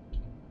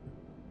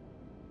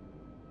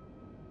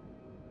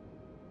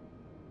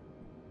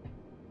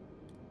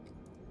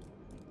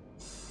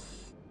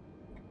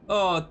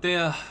 Oh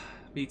dear,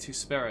 B2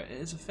 Spirit. It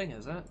is a thing,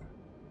 is it?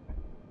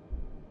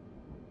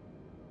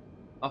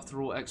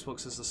 After all,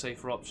 Xbox is the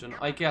safer option.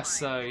 I guess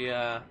so,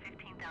 yeah.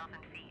 15,000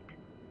 feet.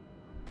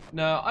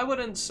 No, I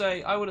wouldn't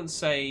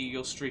say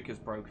your streak is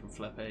broken,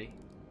 Flippy.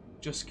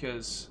 Just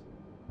because.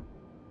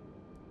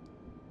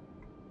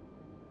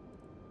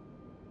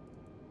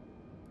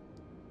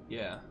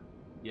 Yeah.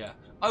 Yeah.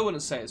 I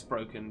wouldn't say it's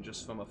broken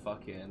just from a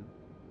fucking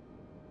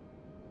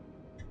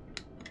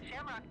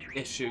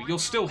issue. You're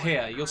still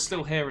here. You're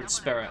still here in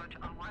spirit.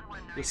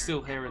 You're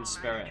still here in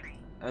spirit.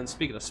 And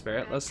speaking of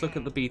spirit, let's look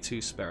at the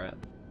B2 spirit.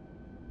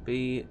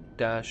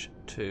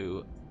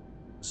 B-2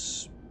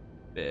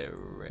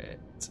 spirit.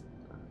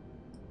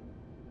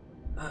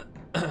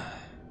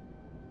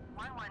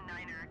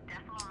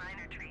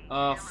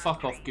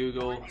 Fuck off,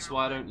 Google. So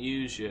I don't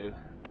use you.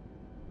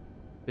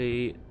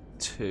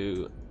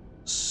 B2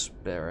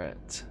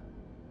 spirit.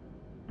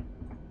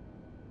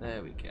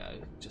 There we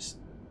go. Just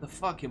the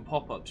fucking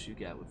pop-ups you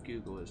get with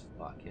Google is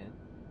fucking.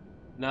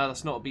 No,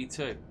 that's not a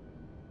B2.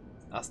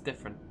 That's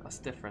different. That's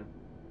different.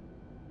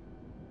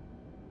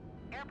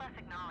 Airbus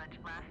acknowledged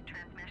last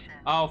transmission.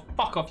 Oh,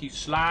 fuck off, you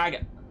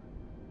slag!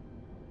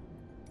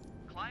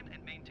 Climb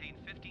and maintain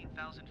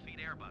 15,000 feet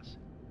Airbus.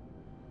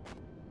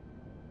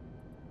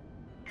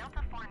 Delta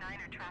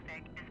 49er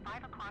traffic is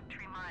 5 o'clock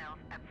 3 miles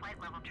at flight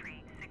level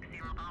tree 60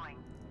 Boeing.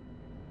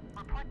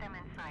 Report them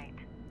in sight.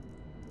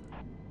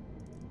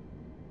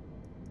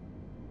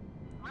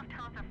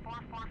 Lufthansa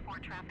 444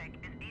 traffic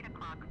is 8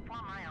 o'clock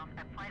 4 miles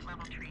at flight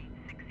level tree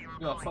 60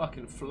 Boeing. You're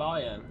fucking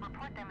flying.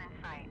 Report them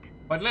in sight.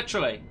 Quite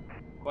literally.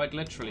 Quite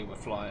literally, we're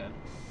flying.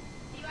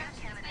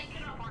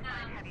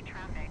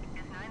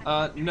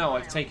 No,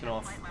 I've taken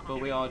off,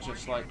 but we are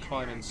just like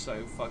climbing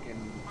so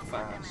fucking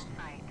fast.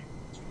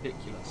 It's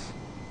ridiculous.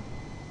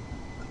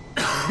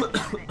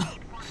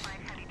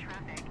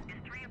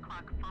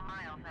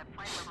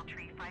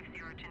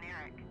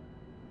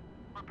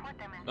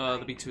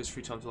 The B2 is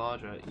 3 times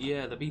larger.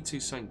 Yeah, the B2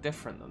 is something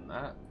different than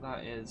that.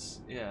 That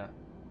is, yeah.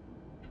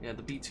 Yeah,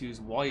 the B2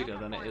 is wider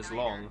than it is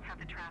long.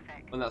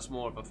 And that's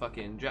more of a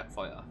fucking jet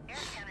fighter.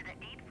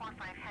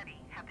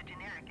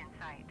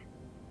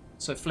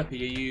 So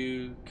Flippy, are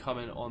you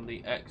coming on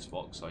the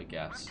Xbox, I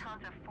guess?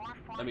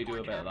 Let me do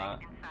a bit of that.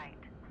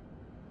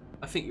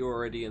 I think you're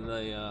already in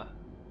the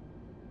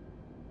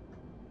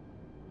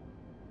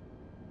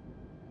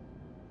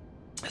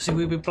See,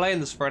 we've been playing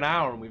this for an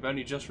hour and we've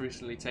only just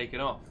recently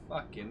taken off.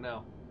 Fucking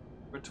hell.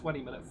 For a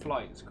 20-minute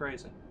flight, it's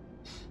crazy.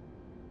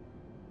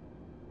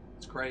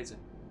 It's crazy.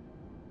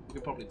 We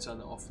could probably turn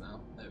it off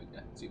now. There we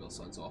go. Seagull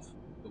signs off.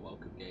 You're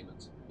welcome,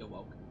 gamers. You're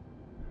welcome.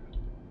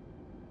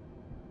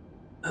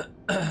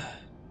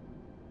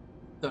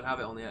 Don't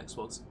have it on the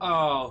Xbox.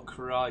 Oh,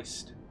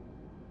 Christ.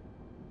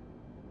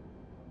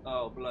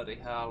 Oh, bloody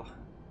hell.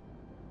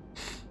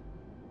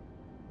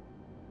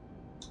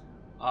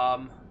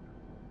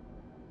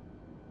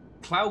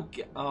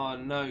 Oh,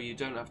 no, you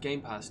don't have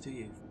Game Pass, do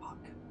you? Fuck.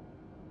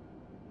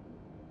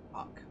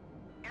 Fuck.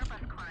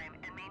 Airbus climb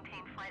and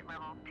maintain flight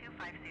level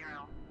 250.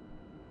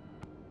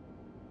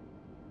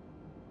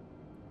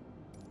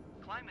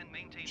 Climb and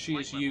maintain She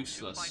flight is level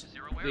useless.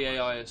 250 The Airbus.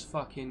 AI is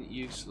fucking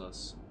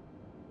useless.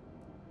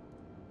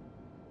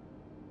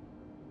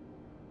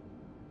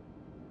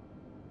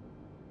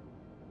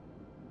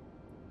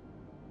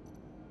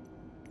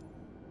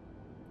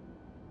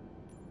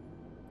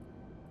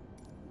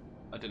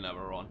 I didn't have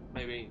her on.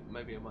 Maybe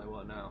I might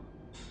want now.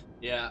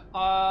 Yeah.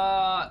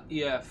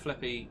 Yeah,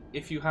 Flippy.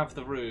 If you have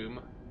the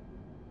room,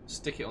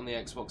 stick it on the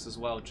Xbox as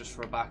well, just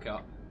for a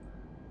backup.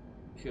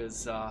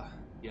 Because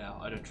yeah,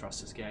 I don't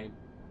trust this game.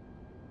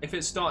 If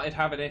it started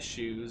having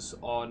issues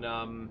on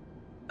on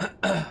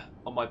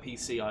my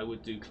PC, I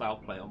would do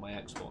cloud play on my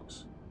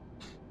Xbox.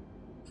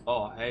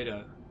 Oh,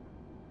 Haydo.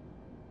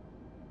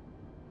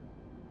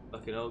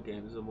 Fucking old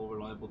games are more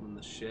reliable than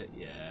the shit.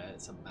 Yeah,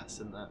 it's a mess,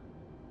 isn't that?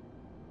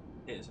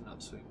 It is an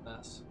absolute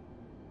mess.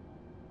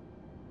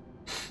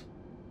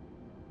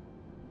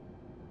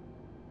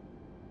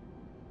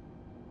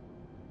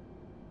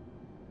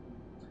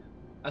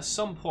 At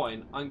some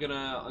point, I'm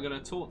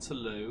gonna talk to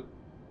Lou,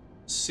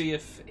 see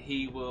if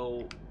he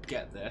will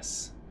get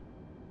this,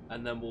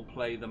 and then we'll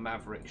play the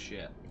Maverick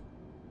shit.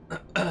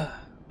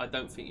 I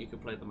don't think you can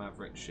play the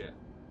Maverick shit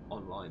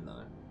online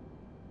though.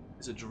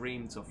 It's a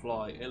dream to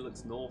fly. It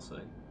looks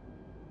naughty.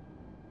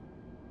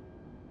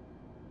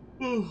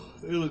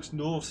 It looks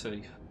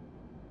naughty.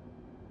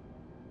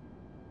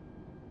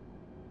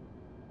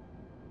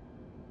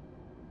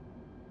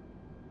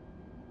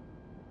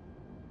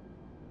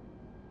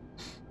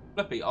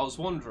 Flippy, I was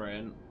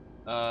wondering,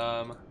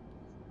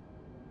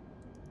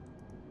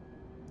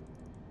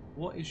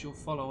 what is your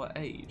follower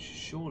age?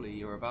 Surely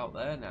you're about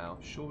there now.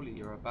 Surely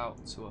you're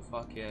about to a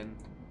fucking...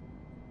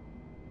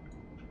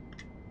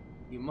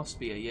 You must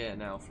be a year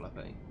now,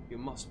 Flippy. You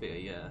must be a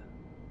year.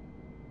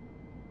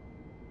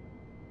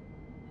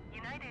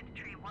 United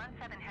Tree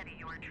 17 Heavy,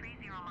 you are tree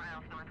 0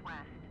 miles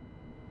northwest.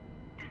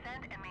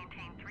 Descend and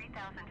maintain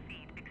 3,000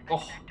 feet.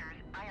 Expect sectors,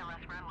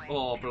 ILS runway.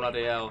 Oh,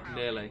 bloody hell.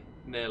 Nearly.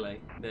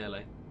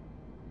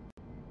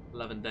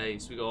 11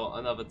 days. We got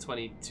another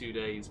 22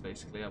 days,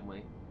 basically, haven't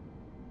we?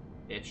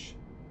 Ish.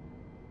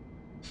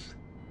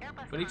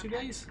 22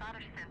 days?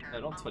 No,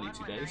 not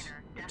 22 days.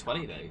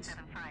 20 days.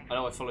 I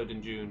know I followed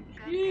in June.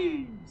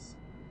 Jeez.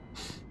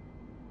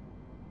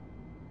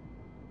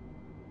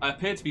 I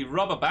appear to be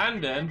rubber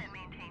banding.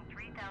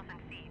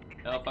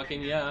 Oh,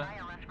 fucking yeah.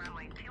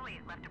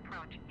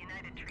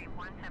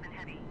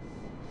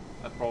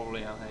 I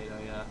probably am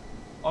Haydo, yeah.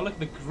 Oh, look at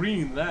the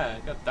green there.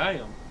 God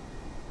damn.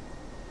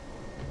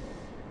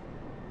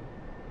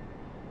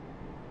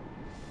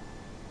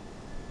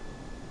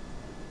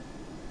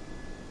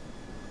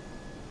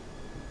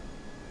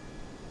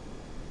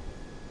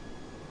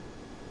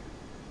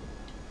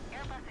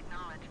 Airbus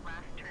acknowledged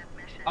last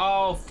transmission.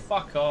 Oh,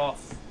 fuck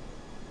off.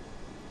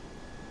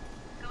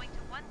 Going to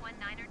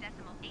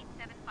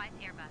 119.875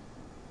 Airbus.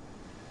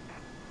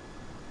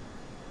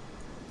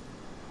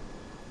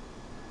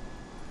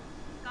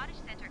 Scottish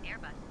Centre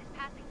Airbus is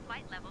passing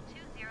flight level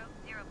 200,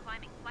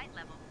 climbing flight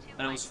level 2.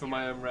 And it was for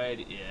my own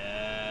raid.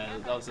 Yeah,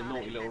 that was a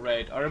naughty little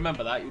raid. I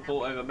remember that. You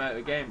bought over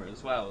Motor Gamer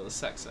as well. It was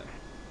sexy.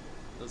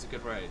 It was a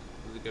good raid.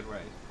 It was a good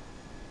raid.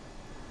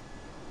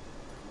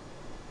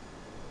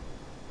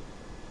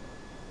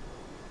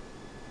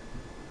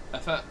 In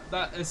fact,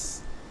 that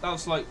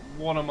was like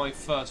one of my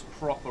first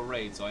proper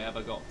raids I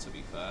ever got, to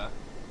be fair,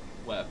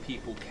 where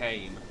people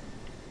came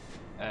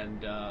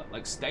and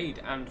like stayed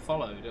and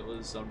followed. It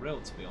was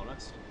unreal, to be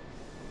honest.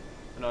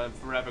 And I'm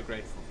forever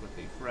grateful,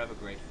 Flippy. Forever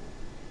grateful.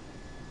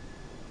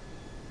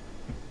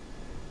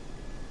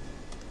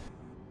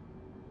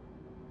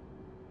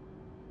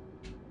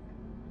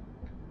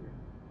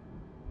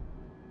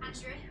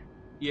 Andrew,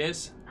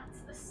 Yes?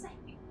 that's the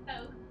second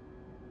code.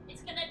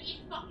 It's gonna be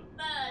a fucking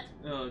bird.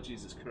 Oh,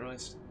 Jesus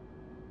Christ.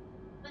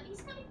 But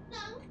he's coming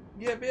down.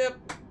 Yep, yep.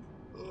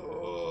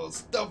 Oh,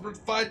 Starboard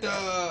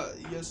Fighter!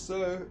 Yes,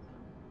 sir.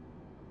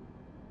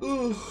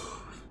 Ooh.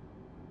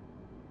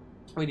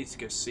 We need to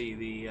go see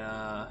the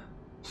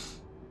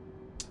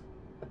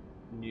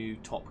new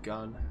Top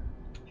Gun.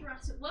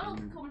 Jurassic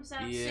World comes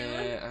out soon.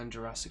 Yeah, and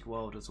Jurassic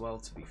World as well,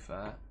 to be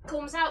fair.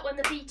 Comes out when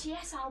the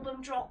BTS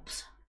album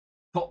drops.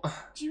 But,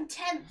 June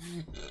 10th.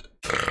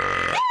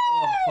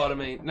 oh, pardon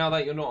me. Now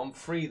that you're not on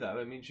free, though,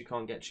 it means you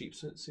can't get cheap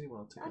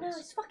Cineworld tickets. I know,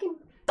 it's fucking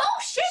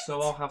bullshit!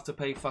 So I'll have to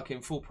pay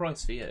fucking full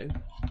price for you.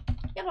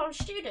 Yeah, but I'm a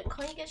student.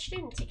 Can't you get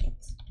student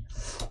tickets?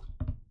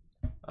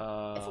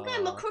 If I'm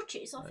going my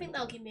crutches, I think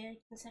they'll give me a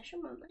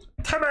concession, won't they?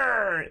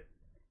 Timmy!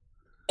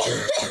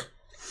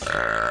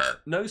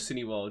 No,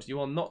 Cineworld, you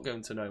are not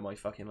going to know my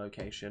fucking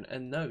location,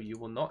 and no, you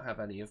will not have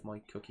any of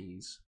my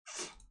cookies.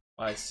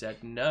 I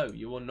said no,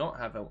 you will not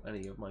have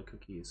any of my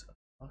cookies.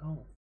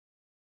 Oh.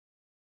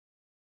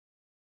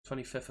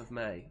 25th of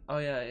May. Oh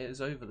yeah, it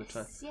is over the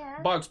time.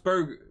 Yeah. Bob's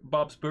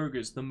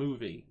Burgers, the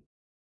movie.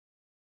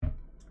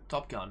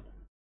 Top Gun.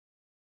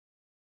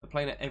 They're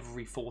playing it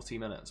every 40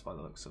 minutes by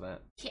the looks of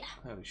it. Yeah.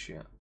 Holy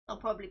shit. I'll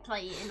probably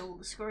play it in all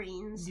the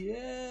screens.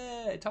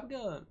 Yeah, Top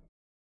Gun.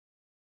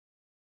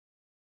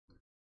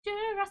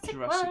 Jurassic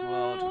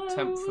World,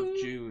 10th of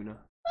June.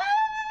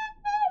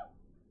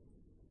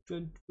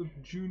 10th of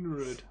June,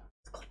 Red.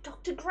 It's got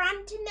Dr.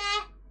 Grant in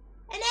there.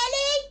 And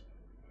Ellie!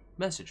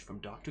 Message from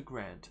Dr.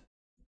 Grant.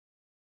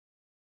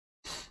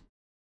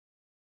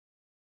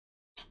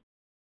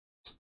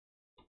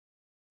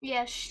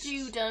 Yeah,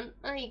 student.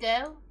 There you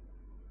go.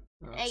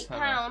 Oh,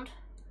 £8.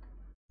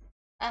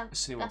 Oh,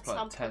 Cineworld that's Plus,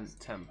 some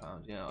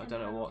 £10. Yeah, I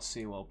don't know what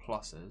Cineworld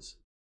Plus is.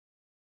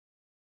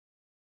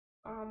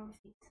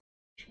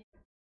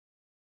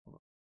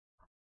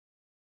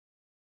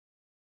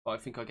 But I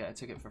think I get a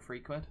ticket for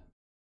 £3.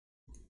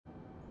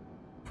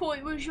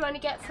 Point was you only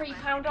get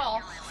 £3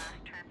 off.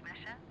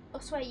 I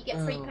swear you get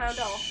 £3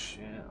 off.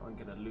 Shit, I'm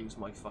gonna lose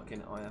my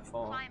fucking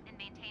IFR.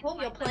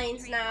 All your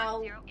planes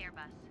now.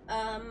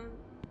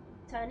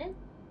 Turning.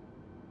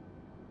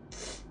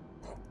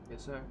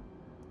 Yes, sir.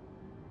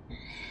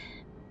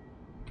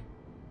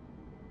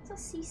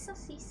 Sussy.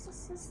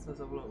 Let's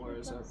have a look. Where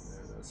is it? There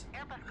it is.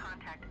 Airbus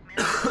contact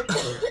minimum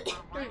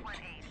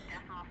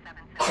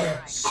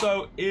 118.775.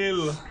 So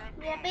ill.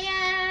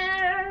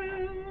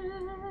 Yeah.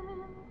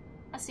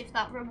 As if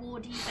that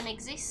reward even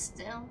exists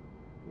still.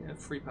 Yeah,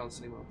 £3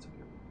 Cineworld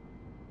ticket.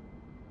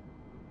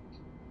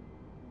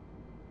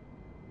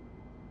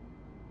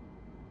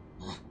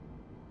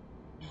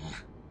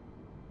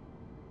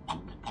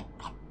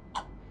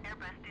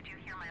 Airbus, did you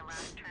hear my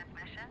last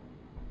transmission?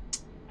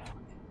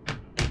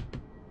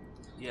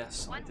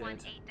 Yes, I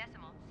did.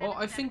 Well,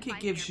 I think it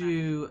gives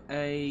you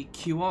a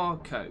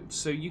QR code,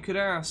 so you could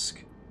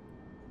ask.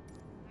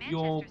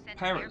 Your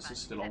parents are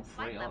still on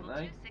free, aren't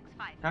they?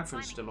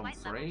 Catherine's still on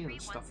free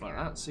and stuff like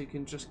that, so you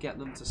can just get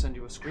them to send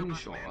you a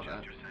screenshot of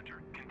it.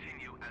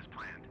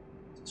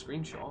 It's a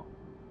screenshot.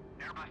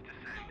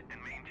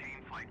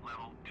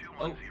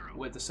 Oh,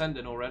 we're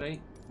descending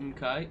already.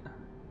 Okay.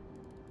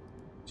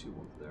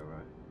 210.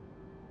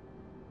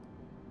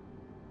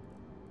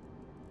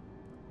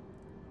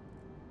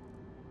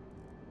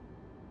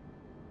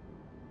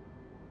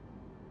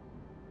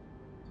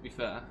 To be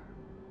fair,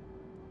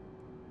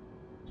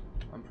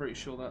 I'm pretty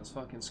sure that's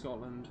fucking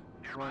Scotland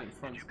right in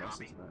front of us,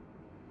 isn't it?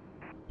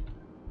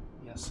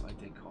 Yes, I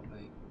did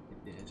copy.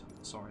 It did.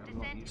 Sorry, I'm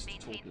not used to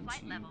talking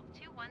to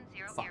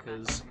you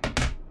fuckers.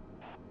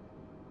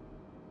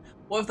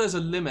 What if there's a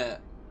limit?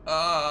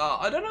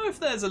 I don't know if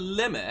there's a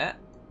limit,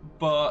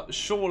 but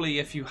surely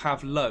if you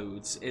have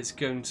loads, it's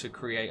going to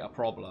create a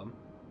problem.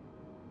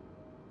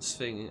 This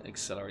thing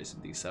accelerates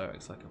and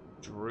decelerates like a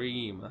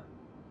dream.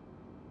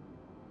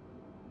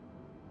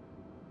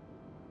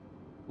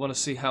 Want to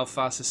see how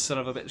fast this son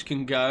of a bitch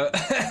can go?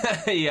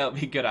 Yeah, it'll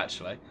be good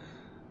actually.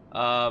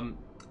 I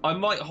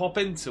might hop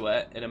into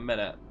it in a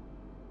minute.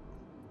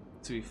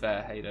 To be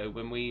fair, Haydo,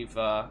 when we've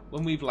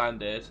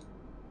landed,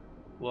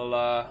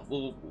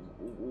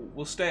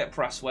 we'll stay at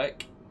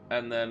Prestwick,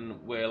 and then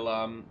we'll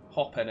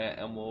hop in it,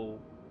 and we'll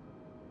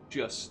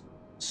just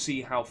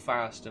see how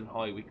fast and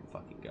high we can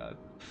fucking go,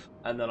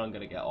 and then I'm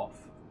gonna get off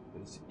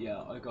because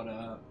yeah, I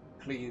gotta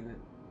clean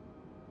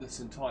this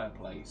entire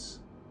place,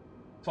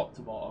 top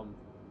to bottom,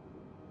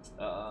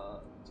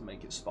 to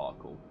make it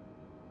sparkle,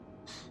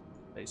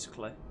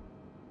 basically.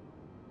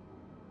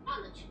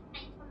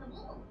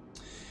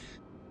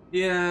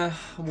 Yeah,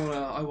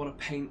 I wanna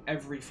paint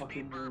every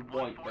fucking wall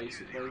white,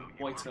 basically,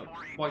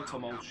 white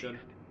emulsion,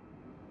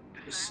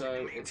 just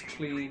so it's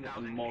clean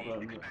and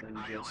modern and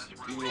just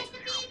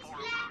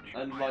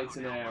and light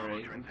and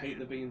airy, and paint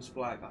the beams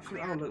black. I think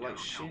that'll look like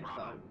shit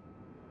though.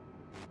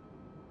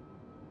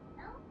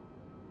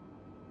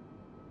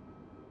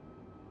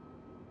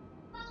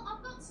 Well,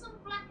 I've got some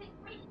black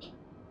acrylic.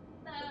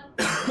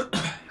 Descend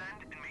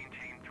and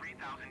maintain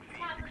 3,000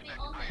 feet. Expect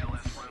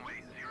ILS runway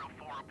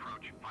 04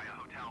 approach via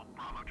Hotel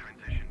Bravo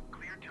transition.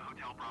 Cleared to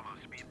Hotel Bravo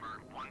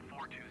Speedbird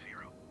 1420.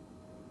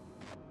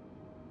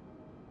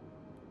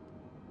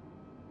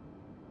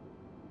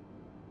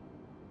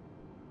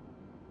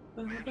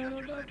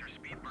 Manchester Center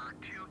Speedbird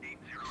 280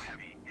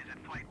 Heavy is at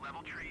flight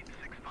level tree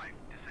 65,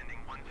 descending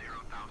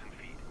 10,000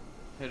 feet.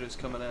 Hitter's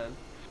coming in.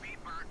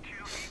 Speedbird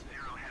 280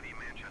 Heavy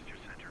Manchester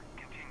Center.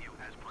 Continue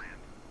as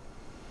planned.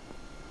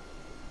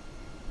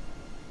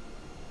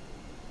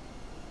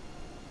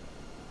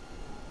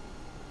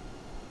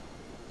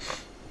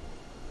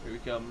 Here he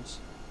comes.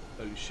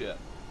 Holy shit.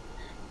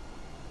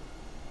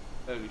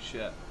 Holy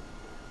shit.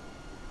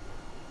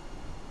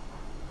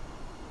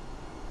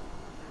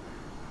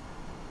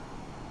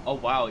 Oh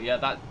wow, yeah,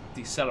 that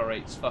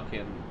decelerates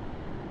fucking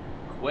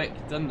quick,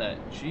 doesn't it?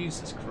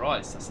 Jesus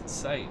Christ, that's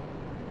insane.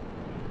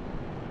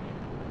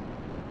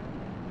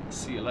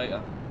 See you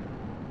later.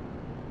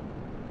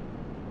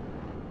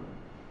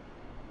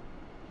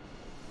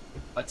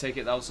 I take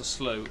it that was a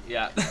slew.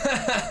 Yeah.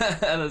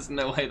 There's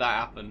no way that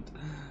happened.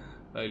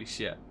 Holy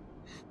shit.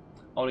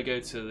 I want to go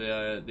to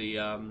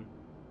the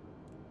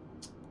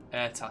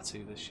air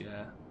tattoo this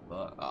year,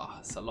 but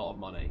it's a lot of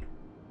money.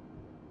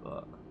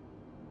 But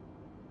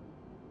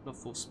not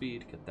full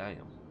speed, god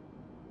damn.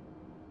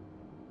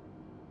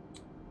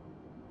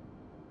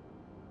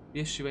 The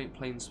issue ain't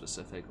plane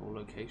specific or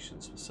location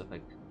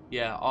specific.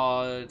 Yeah,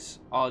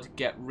 I'd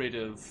get rid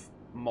of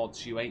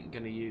mods you ain't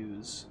gonna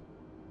use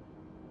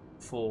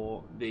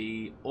for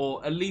the,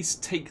 or at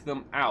least take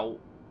them out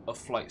of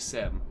Flight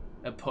Sim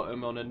and put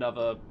them on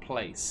another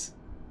place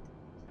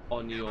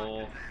on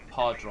your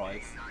hard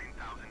drive.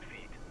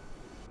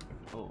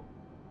 Oh,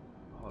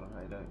 hold on,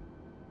 Haydo.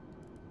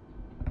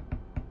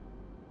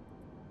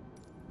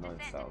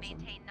 Descend and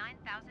maintain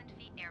 9,000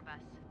 feet Airbus.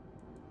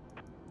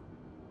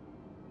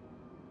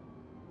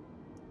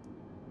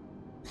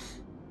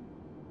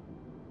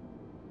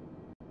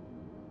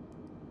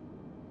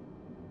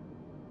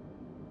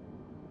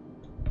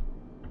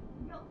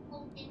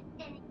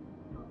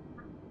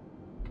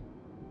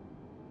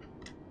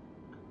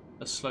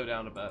 Let's slow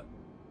down a bit,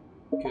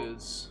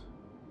 because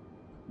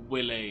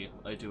Willie,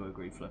 I do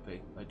agree,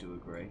 Flippy, I do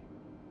agree.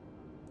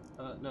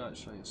 No,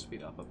 actually, let's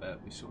speed up a bit.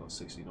 We've still got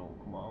 60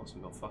 nautical miles.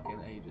 We've got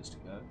fucking ages to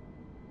go.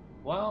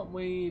 Why aren't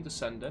we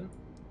descending?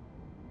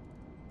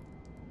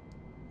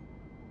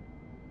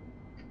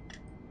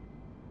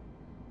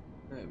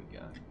 There we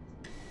go.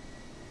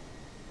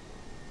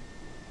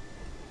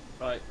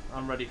 Right,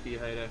 I'm ready for you,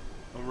 Haydo.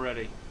 I'm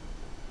ready.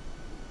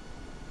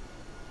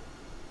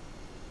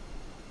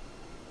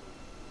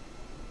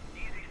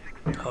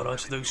 Hold on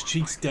to those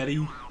cheeks,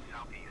 Daddy.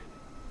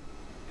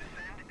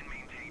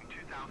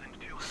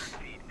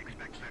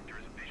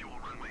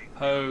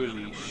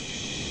 Holy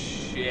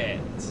shit.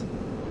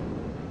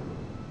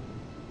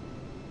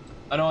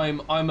 And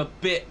I'm a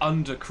bit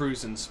under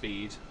cruising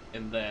speed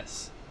in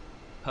this.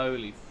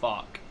 Holy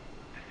fuck.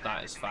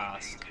 That is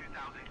fast.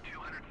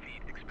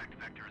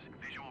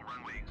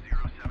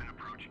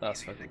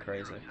 That's fucking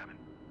crazy.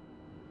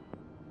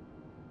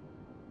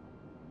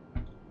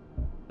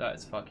 That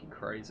is fucking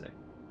crazy.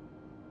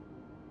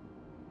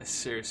 I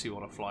seriously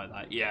want to fly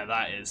that. Yeah,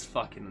 that is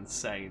fucking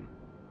insane.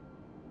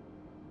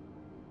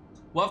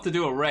 We'll have to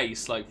do a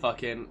race like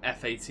fucking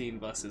F18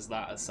 versus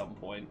that at some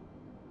point.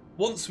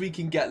 Once we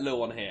can get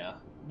Lil on here.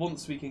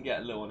 Once we can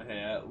get Lil on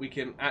here, we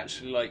can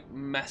actually like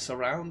mess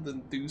around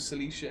and do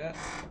silly shit.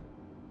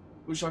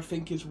 Which I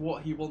think is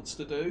what he wants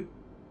to do.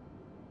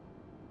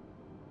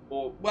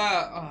 Or,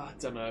 well, I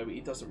don't know.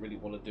 He doesn't really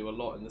want to do a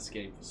lot in this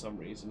game for some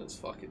reason. It's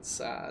fucking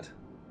sad.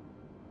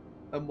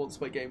 And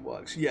once my game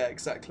works, yeah,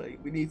 exactly.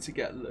 We need to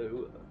get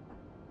Lou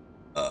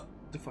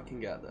to fucking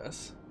get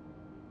this.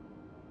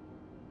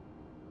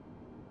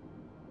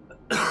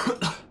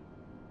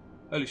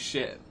 Holy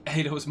shit.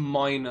 Haydo was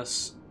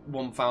minus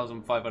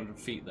 1,500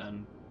 feet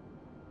then,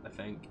 I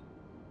think.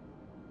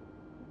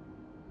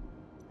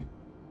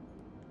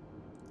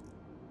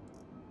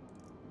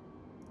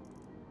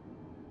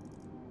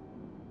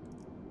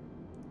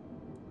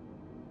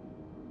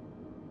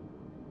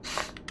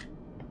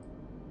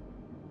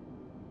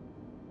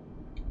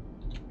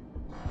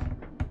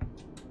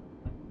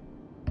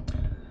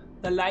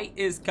 The light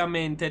is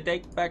coming to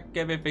take back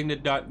everything the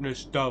darkness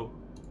stole.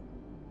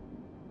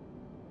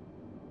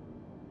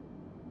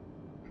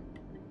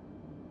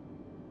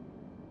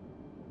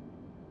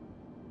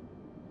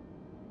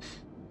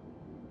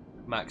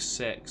 Max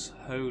 6.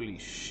 Holy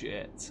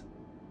shit.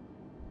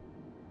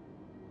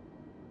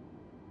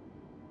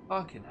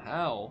 Fucking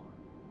hell.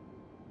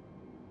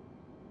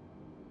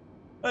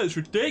 That is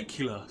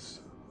ridiculous.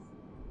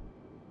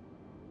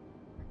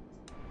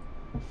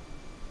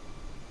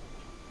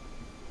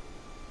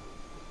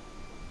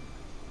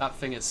 That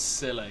thing is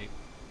silly.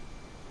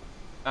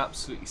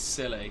 Absolutely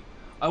silly.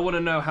 I want to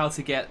know how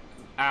to get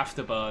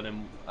Afterburner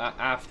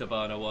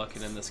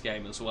working in this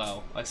game as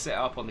well. I set it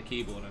up on the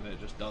keyboard and it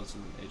just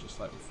doesn't. It just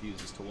like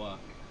refuses to work,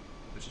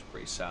 which is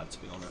pretty sad to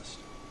be honest.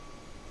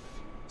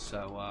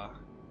 So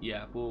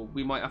yeah, well,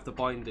 we might have to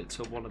bind it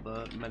to one of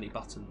the many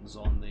buttons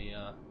on the.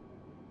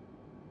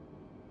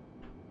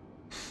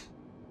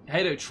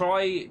 Haydo,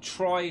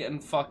 try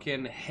and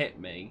fucking hit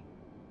me.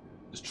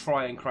 Just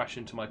try and crash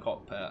into my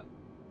cockpit.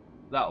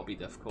 That'll be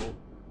difficult.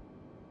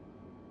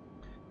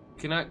 You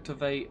can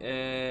activate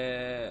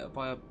it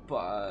by a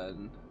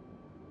button.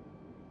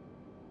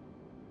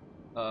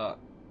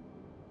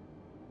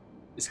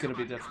 It's going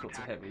to be difficult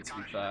to hit me, to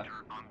be fair,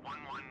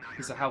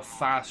 because of how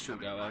fast you're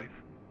going.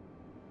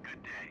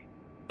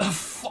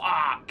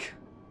 Fuck!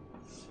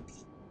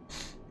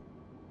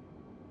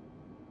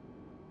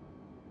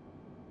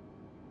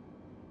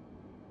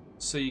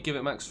 So you give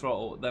it max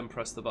throttle, then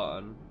press the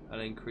button,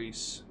 and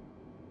increase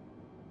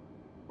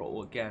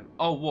throttle again.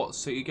 Oh, what?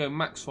 So you go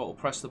max throttle,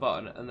 press the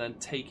button, and then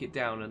take it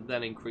down, and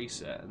then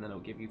increase it, and then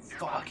it'll give you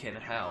fucking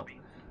hell.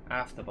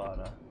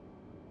 Afterburner.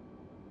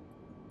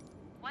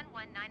 119.875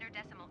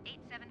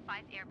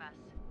 Airbus.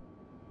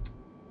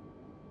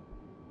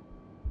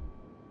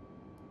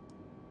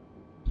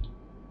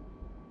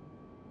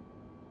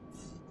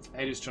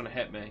 Haydo's trying to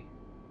hit me.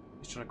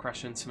 He's trying to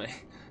crash into me.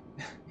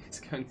 He's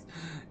going.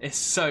 He's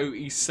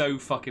so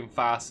fucking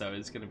fast though.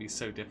 It's going to be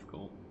so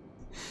difficult.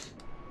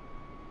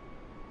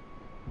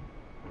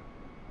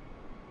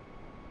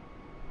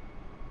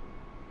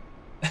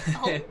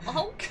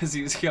 Because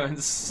he's going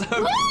so.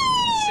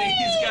 See,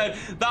 he's going.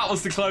 That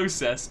was the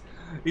closest.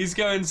 He's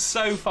going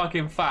so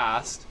fucking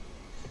fast.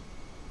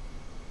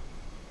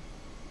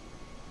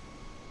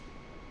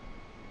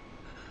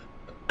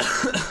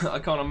 I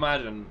can't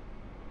imagine.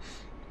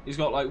 He's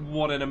got like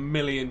 1 in a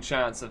million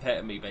chance of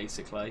hitting me,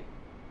 basically.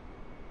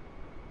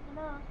 I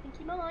know, I think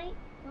he might.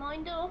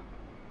 Lined up.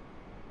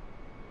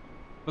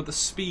 But the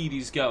speed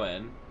he's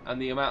going and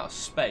the amount of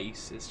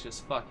space is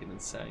just fucking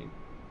insane.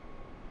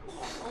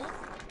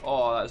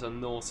 Oh, that is a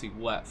naughty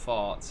wet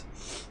fart.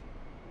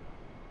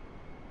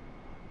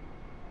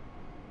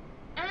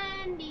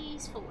 And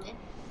he's falling.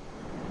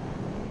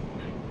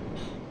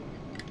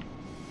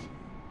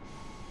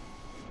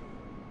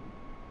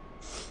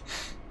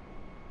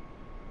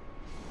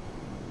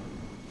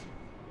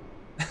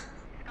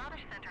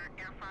 Scottish Centre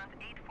Air France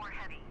 84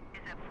 Heavy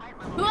is at flight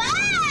level. Whoa!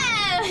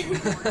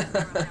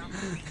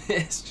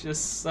 It's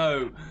just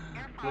so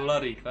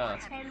bloody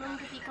fast. How long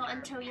have you got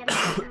until you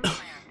land?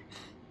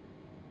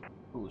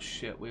 Oh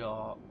shit, we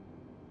are.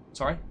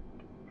 Sorry?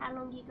 How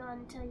long you got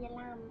until you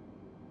land?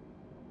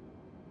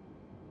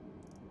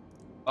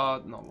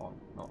 Not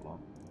long, not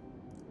long.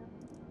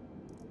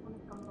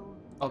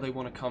 Oh, they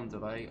want to come, do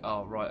they?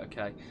 Oh, right,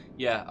 okay.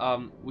 Yeah,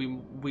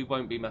 we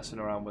won't be messing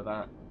around with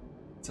that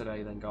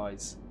today then,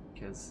 guys,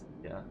 because,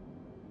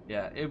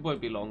 yeah, it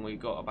won't be long. We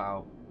got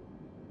about,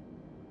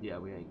 yeah,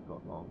 we ain't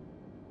got long.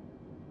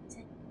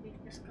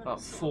 We've just got About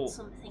to four.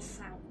 sort some things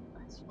out.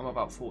 I'm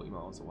about 40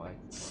 miles away.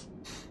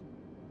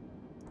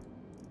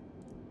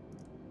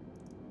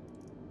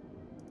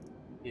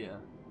 Yeah,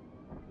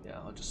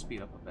 I'll just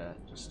speed up a bit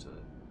just to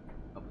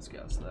help us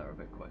get us there a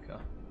bit quicker.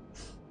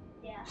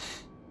 Yeah.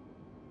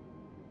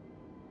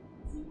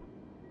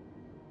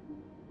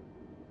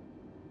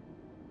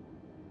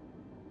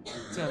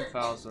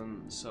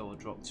 10,000, so we'll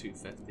drop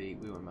 250.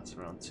 We won't mess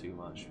around too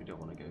much. We don't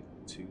want to go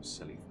too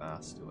silly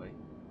fast, do we?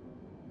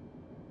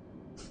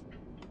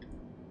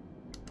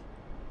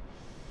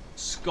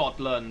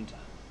 Scotland.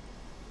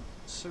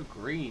 So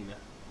green.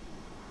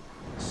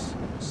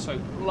 So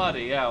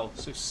bloody hell.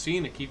 So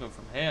scenic even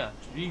from here.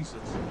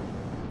 Jesus.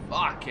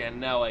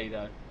 Fucking hell,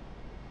 Haydo.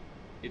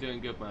 You're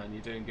doing good, man.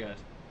 You're doing good.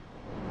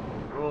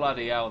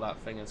 Bloody hell, that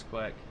thing is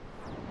quick.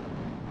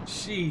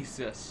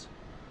 Jesus.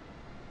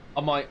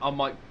 I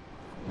might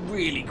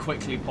really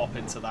quickly pop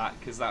into that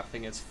because that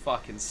thing is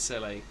fucking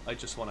silly. I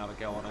just want to have a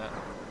go on it.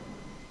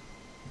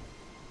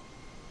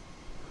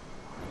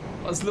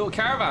 Oh, there's a little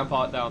caravan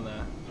park down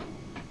there.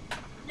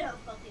 No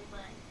fucking way.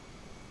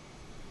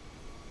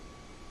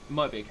 It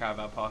might be a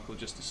caravan park or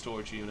just a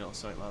storage unit or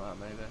something like that,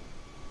 maybe.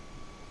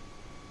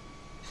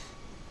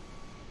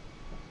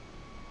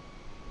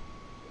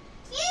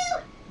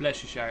 Cute!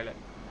 Bless you, Charlotte.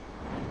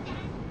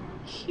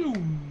 Cute.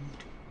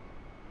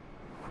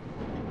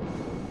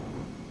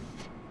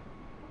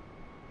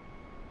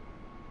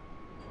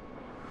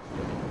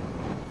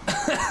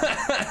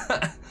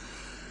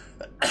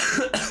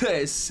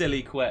 It's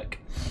silly quick.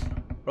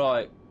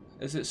 Right,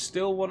 Is it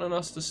still wanting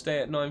us to stay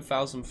at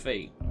 9,000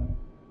 feet?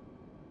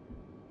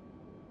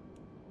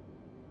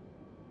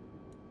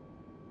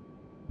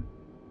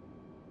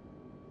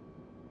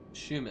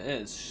 Assume it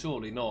is.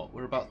 Surely not.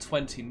 We're about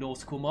 20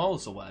 nautical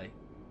miles away.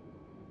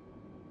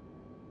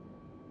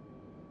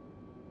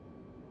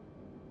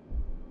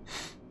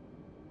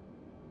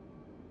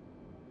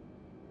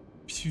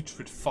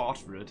 Putrid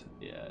fartrid.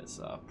 Yeah,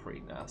 it's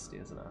pretty nasty,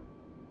 isn't it?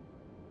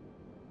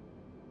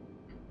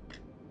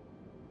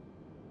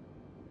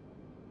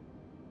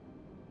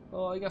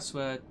 Well, I guess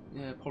we're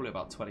probably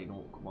about 20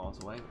 nautical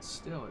miles away, but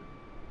still.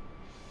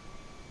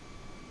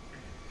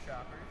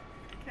 Shoppers,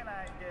 can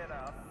I get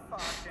a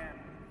fucking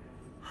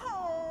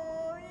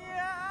oh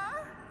yeah?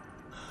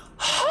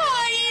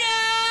 Oh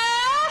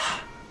yeah!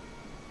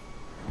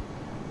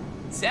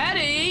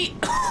 Daddy!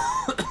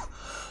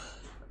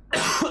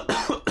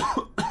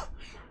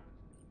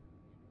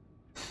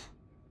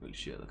 Holy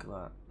shit, look at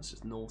that. That's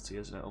just naughty,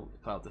 isn't it? Oh, the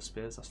cloud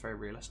disappears, that's very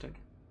realistic.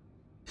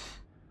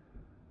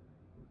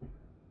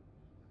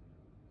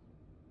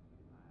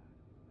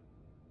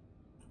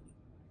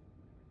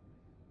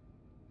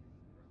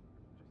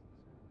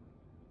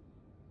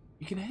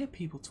 You can hear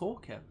people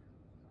talking.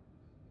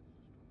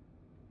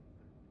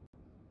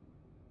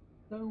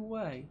 No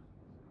way.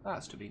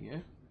 That's to be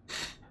new.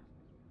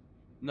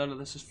 None of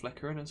this is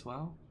flickering as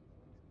well.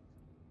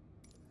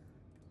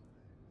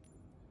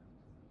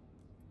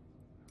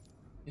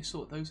 They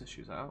sort those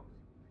issues out.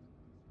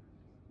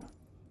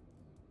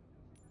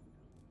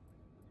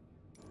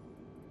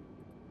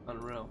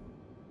 Unreal.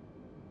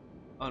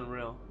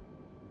 Unreal.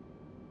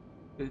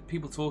 The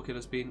people talking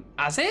has been...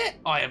 Has it?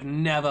 I have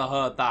never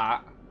heard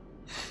that.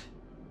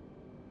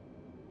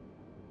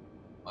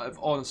 I've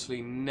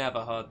honestly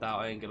never heard that,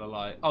 I ain't gonna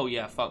lie. Oh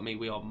yeah, fuck me,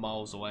 we are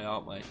miles away,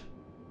 aren't we?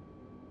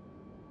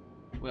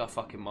 We are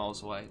fucking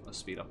miles away. Let's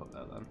speed up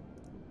there then.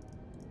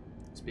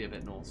 Let's be a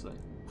bit naughty.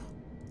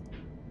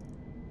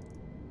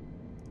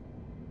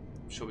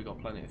 I'm sure we got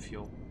plenty of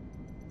fuel.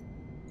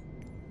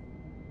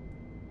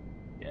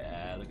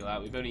 Yeah, look at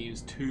that. We've only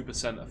used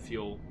 2% of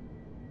fuel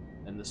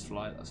in this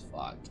flight. That's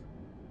fucked.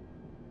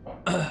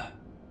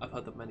 I've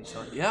heard that many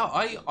times. Yeah,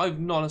 I've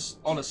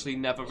honestly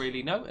never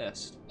really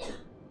noticed.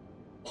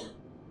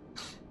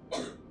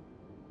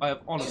 I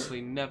have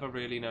honestly never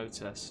really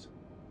noticed.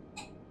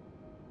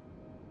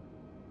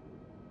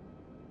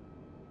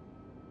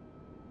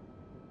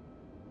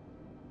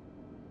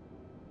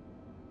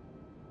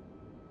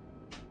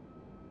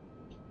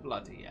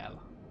 Bloody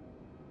hell.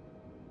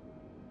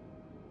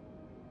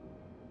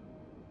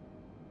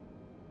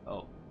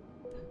 Oh.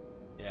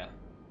 Yeah.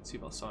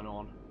 Seatbelt sign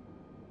on.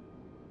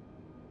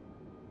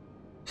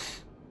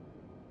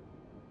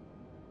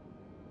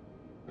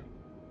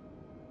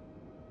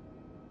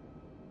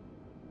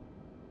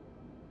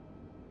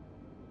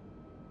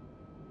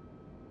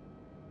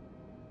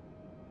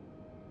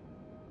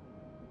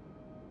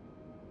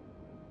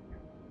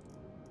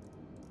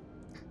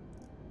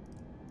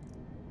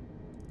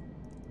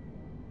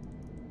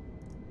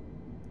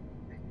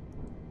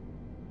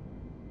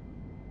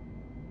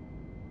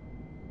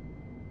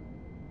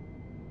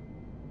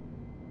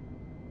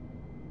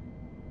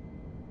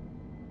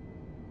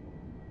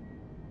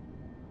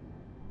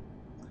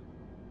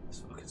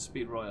 Fucking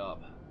speed right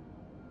up.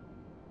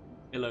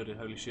 It loaded,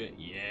 holy shit.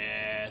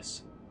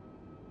 Yes.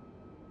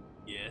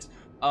 Yes.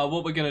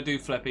 What we're gonna do,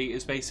 Flippy,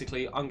 is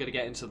basically I'm gonna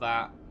get into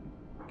that,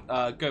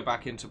 go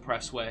back into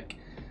Prestwick,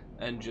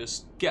 and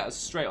just get us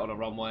straight on a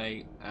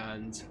runway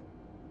and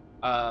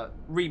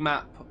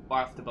remap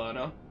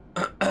Afterburner.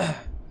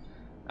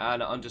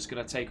 And I'm just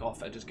gonna take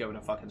off and just go in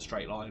a fucking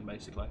straight line,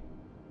 basically.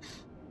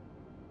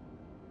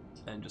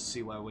 And just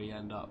see where we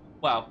end up.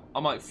 Well,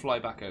 I might fly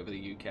back over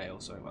the UK or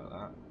something like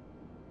that.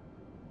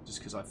 Just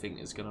because I think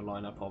it's going to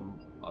line up on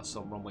us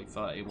on runway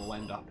 30 and we'll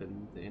end up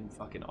in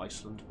fucking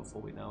Iceland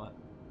before we know it.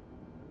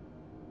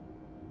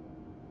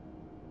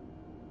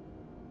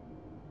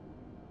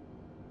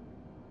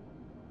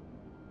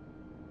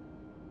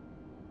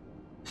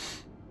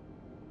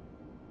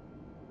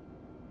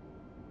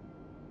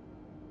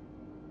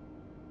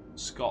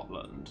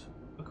 Scotland.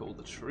 Look at all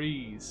the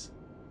trees.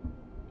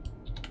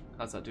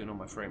 How's that doing on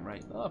my frame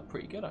rate? Oh,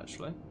 pretty good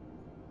actually.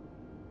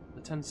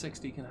 The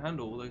 1060 can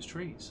handle all those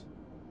trees.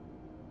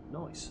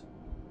 Nice.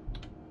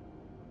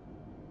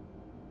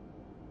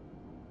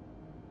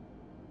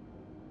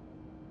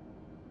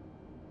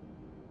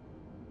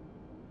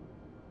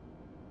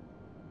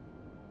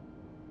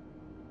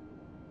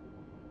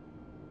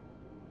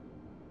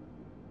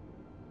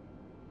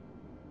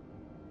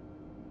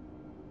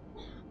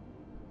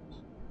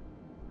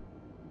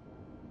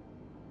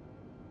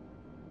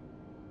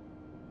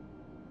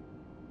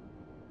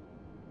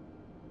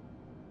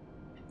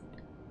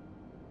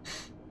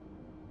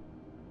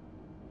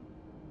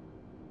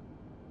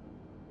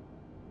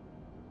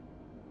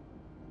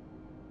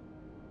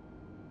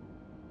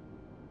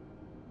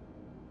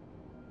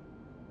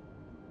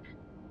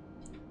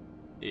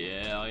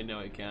 Yeah, I know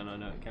it can,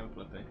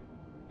 Flippy.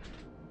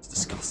 It's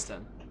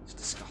disgusting. It's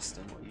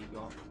disgusting what you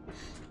got.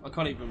 I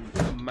can't even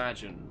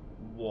imagine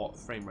what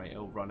frame rate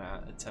it'll run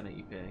at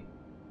 1080p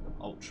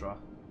Ultra.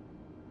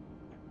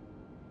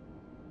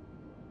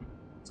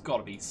 It's got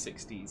to be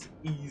 60s.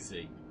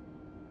 Easy.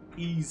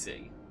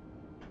 Easy.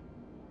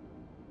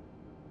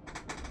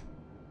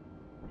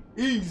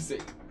 Easy.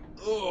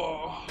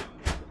 Ugh.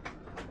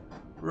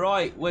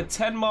 Right, we're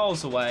 10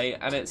 miles away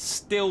and it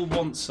still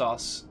wants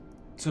us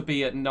to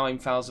be at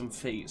 9,000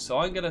 feet. So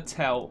I'm going to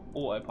tell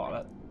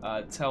autopilot,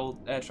 tell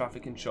air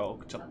traffic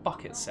control to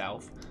fuck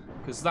itself,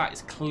 because that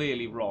is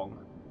clearly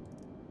wrong.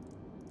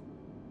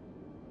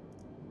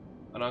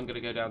 And I'm going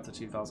to go down to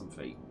 2,000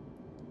 feet.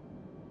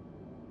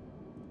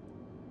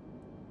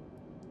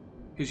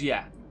 Because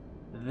yeah,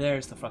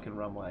 there's the fucking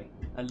runway.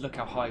 And look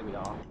how high we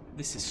are.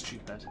 This is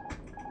stupid.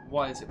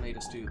 Why has it made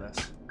us do this?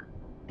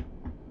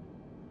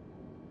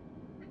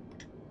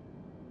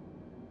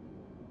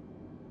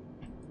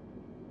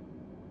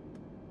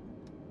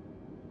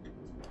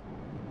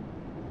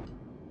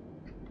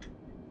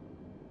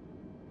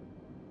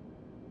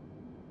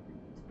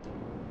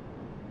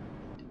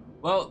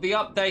 Well, the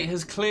update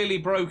has clearly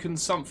broken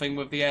something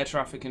with the air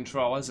traffic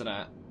control, hasn't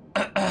it?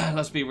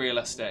 Let's be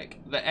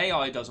realistic. The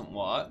AI doesn't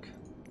work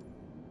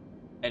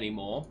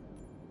anymore.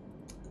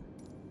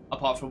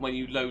 Apart from when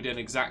you load in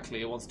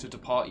exactly, it wants to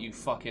depart you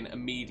fucking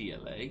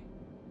immediately.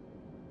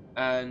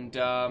 And,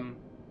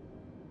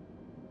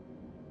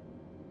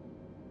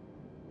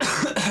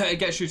 it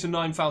gets you to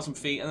 9,000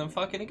 feet and then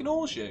fucking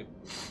ignores you.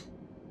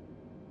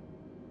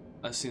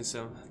 I've seen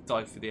some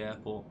dive for the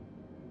airport.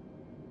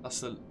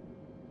 That's a...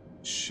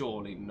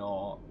 Surely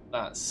not.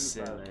 That's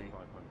silly.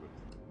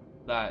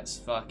 That's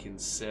fucking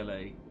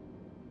silly.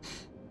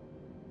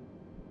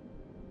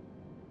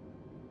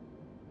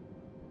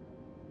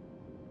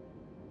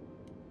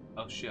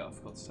 Oh shit, I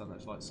forgot to turn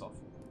those lights off.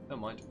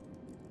 Never mind.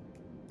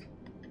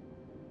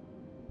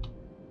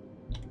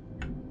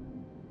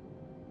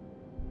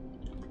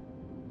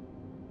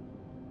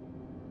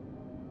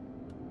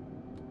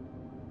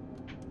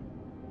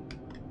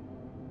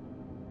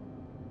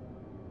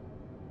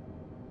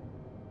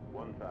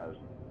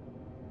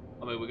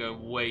 I mean, we're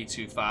going way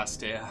too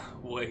fast here.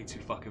 Way too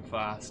fucking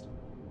fast.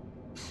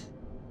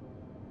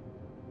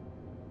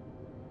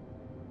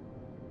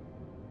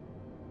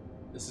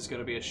 This is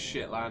going to be a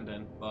shit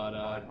landing,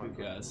 but who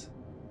cares?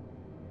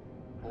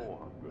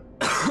 400.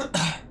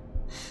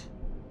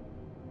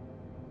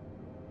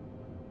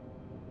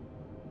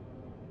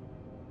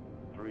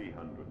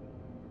 300.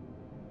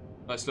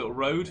 Nice little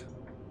road.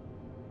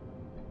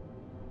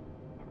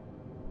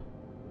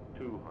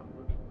 200.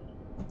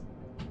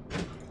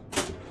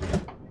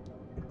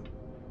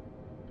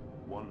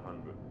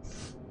 100.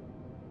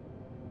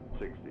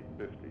 60,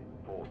 50,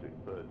 40,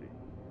 30,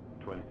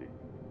 20.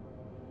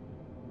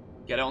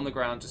 Get it on the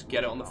ground, just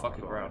get it on the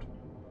fucking ground.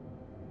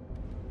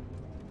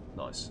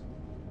 Nice.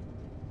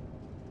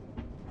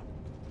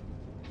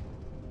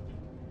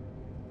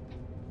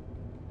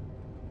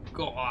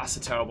 God, oh, that's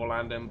a terrible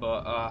landing,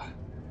 but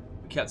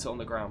we kept it on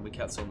the ground, we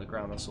kept it on the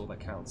ground, that's all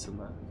that counts, isn't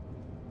it?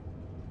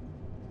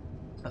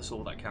 That's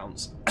all that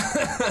counts.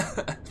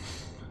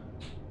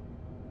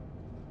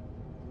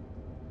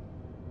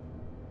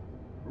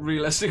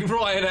 Realistic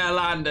Ryanair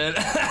landing.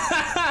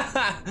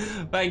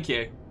 Thank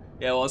you.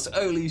 Yeah, well,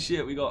 holy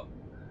shit, we got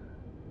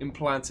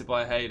implanted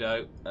by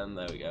Haydo, and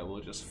there we go.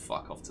 We'll just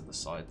fuck off to the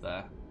side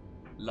there.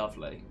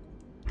 Lovely.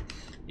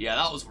 Yeah,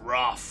 that was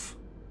rough.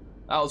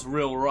 That was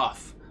real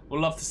rough. We'll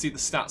love to see the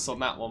stats on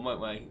that one,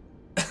 won't we?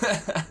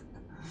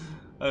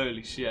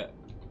 Holy shit.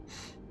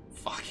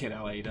 Fucking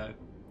hell, Haydo.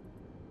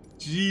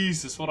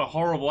 Jesus, what a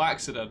horrible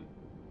accident.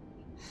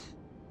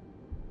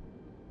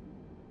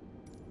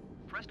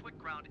 Prestwick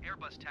ground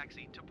Airbus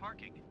taxi to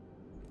parking.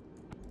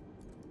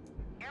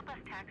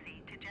 Airbus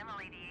taxi to general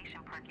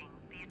aviation parking.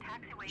 The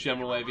taxiway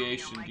General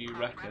aviation, do you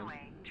reckon?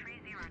 Runway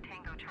 30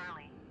 Tango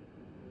Charlie.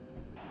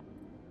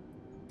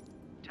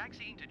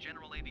 Taxiing to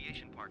general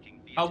aviation parking.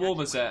 How warm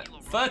is it?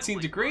 13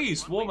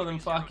 degrees, warmer than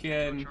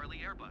fucking...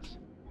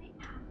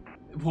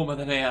 Warmer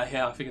than here,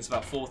 yeah, I think it's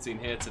about 14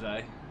 here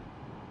today.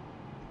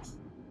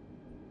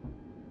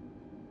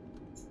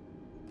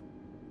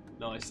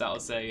 Nice, that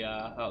was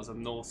a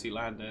naughty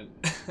landing.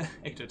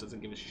 Haydo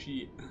doesn't give a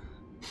shit.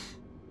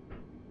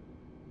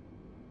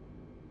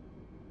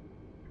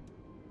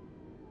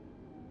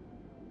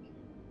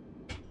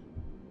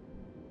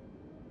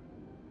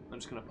 I'm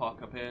just gonna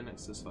park up here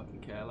next to this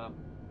fucking care lab.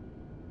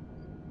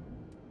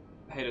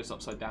 Haydo's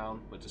upside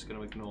down. We're just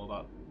gonna ignore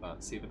that.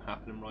 That's even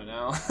happening right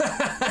now.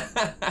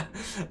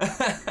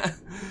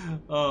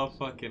 Oh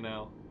fucking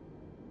hell!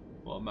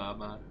 What a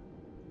madman.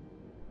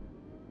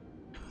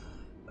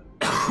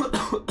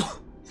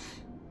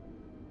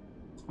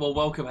 Well,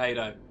 welcome,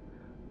 Haydo.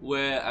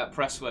 We're at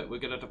Prestwick. We're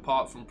going to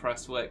depart from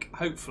Prestwick.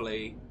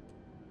 Hopefully,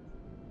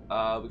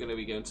 we're going to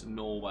be going to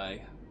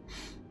Norway.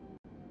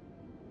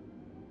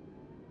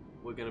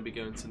 We're going to be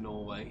going to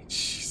Norway.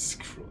 Jesus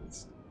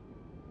Christ.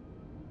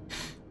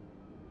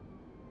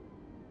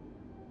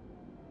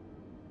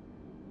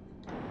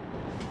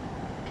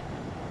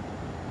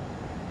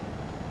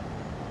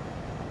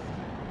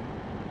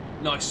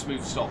 Nice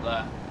smooth stop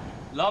there.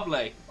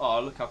 Lovely. Oh,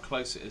 look how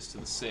close it is to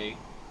the sea.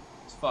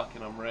 It's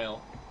fucking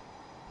unreal.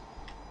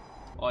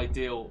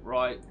 Ideal.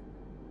 Right.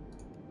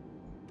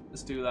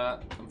 Let's do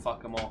that and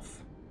fuck them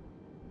off.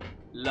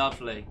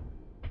 Lovely.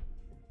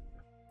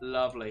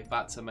 Lovely.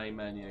 Back to main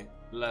menu.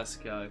 Let's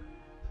go.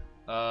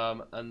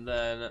 And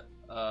then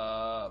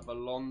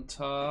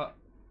Volonta.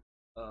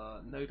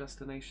 No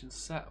destination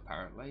set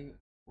apparently.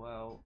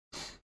 Well,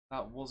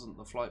 that wasn't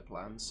the flight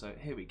plan, so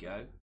here we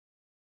go.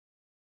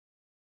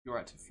 Your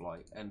active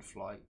flight, end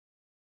flight.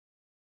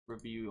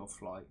 Review your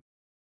flight.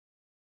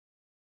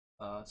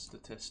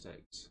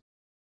 Statistics.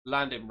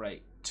 Landing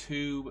rate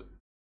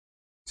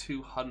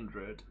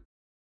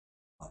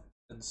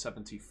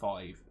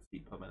 275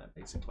 feet per minute,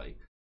 basically.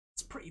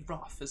 It's pretty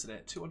rough, isn't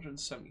it?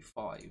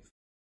 275.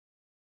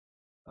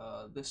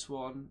 This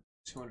one,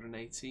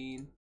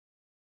 218.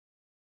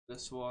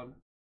 This one.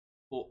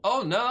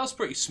 Oh no, that was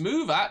pretty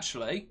smooth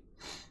actually.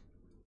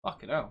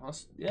 Fucking hell.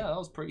 Yeah, that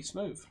was pretty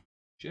smooth.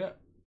 Shit.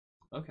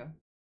 Okay.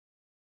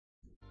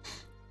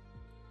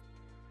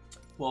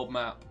 World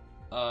map.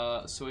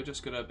 So we're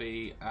just gonna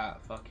be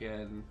at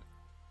fucking.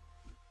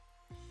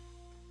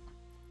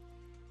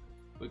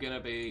 We're gonna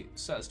be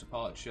set as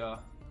departure,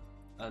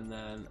 and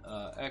then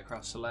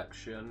aircraft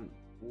selection.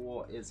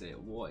 What is it?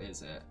 What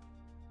is it?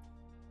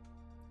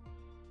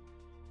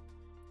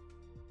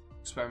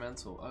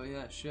 Experimental. Oh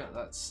yeah, shit.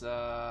 That's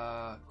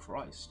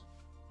Christ.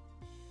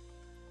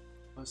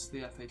 What's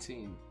the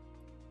F-18?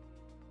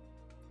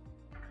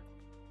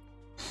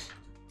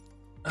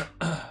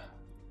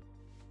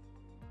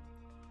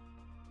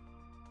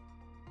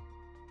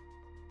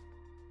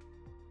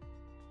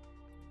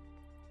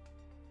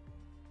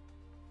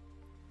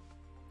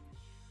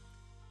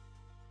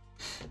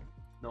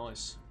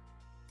 Nice.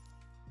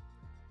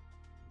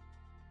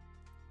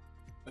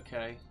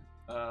 Okay.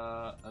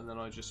 And then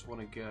I just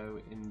want to go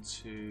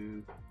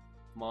into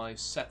my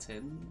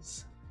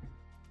settings,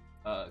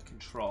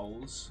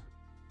 controls,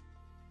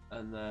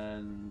 and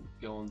then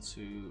go on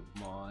to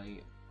my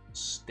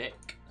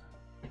stick,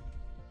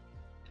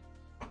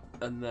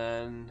 and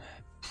then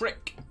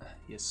prick.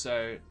 Yes,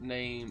 so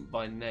name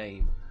by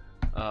name,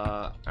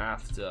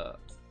 afterburner.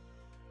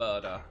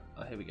 Oh,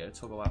 here we go.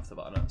 Toggle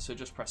afterburner. So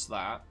just press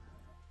that,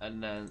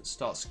 and then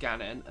start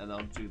scanning, and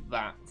I'll do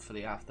that for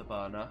the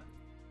afterburner.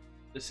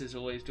 This is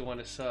always, do I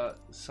want to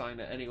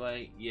sign it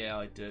anyway? Yeah,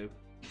 I do.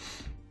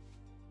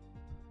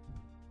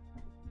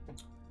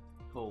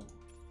 Cool.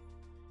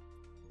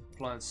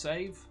 Apply and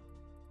save.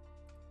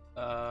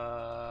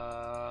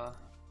 There.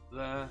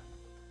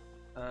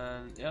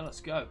 And yeah, let's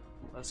go.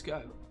 Let's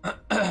go.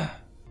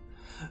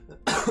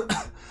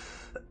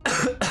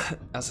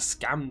 As a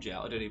scam jet,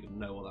 I don't even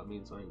know what that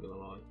means, I ain't gonna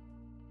lie.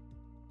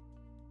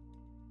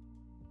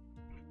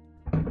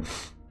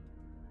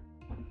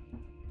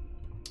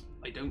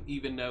 I don't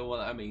even know what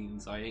that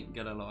means. I ain't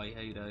gonna lie,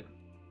 Haydo.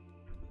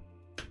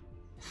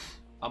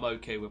 I'm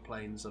okay with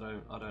planes. I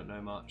don't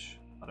know much.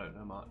 I don't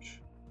know much.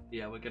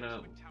 Yeah, we're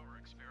gonna. Tower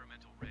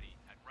experimental ready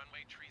at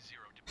runway 30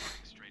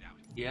 departing straight out.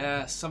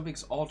 Yeah,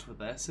 something's odd with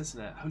this, isn't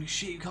it? Holy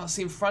shit, you can't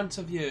see in front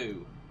of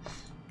you.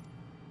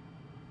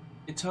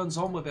 It turns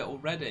on with it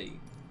already.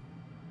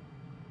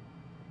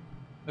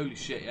 Holy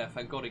shit, yeah,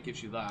 thank God it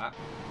gives you that.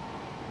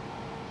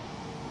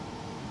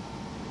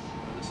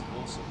 Oh, this is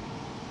awesome.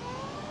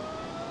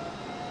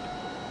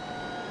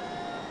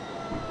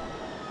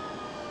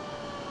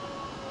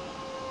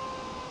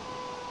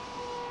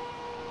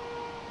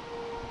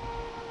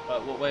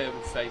 What way are we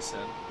facing?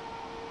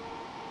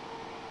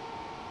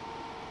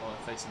 Oh,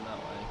 we're facing that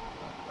way.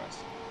 Oh, Christ.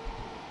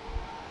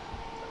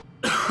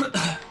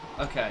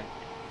 Okay.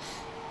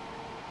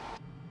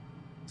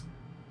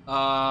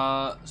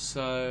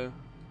 So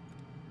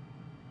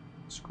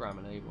scram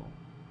enable.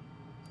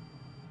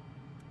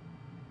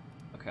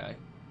 Okay.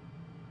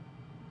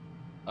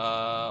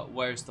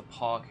 Where's the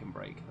parking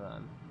brake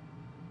then?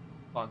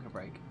 Parking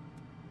brake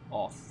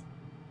off.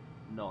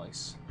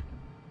 Nice.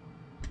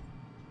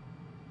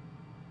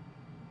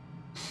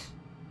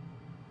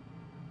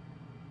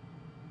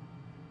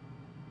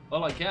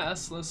 Well, I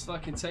guess let's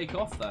fucking take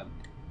off then.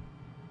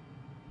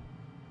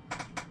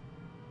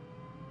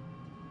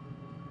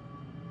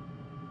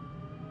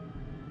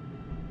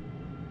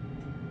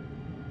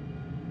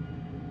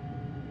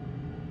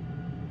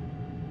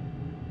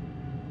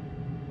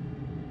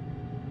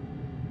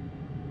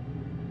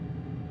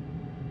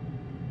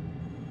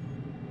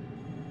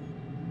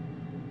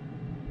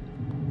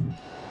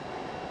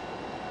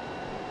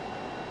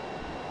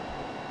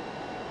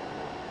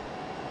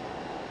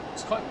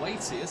 It's quite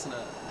weighty, isn't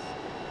it?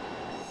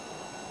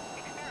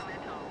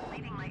 Experimental.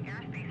 Leading light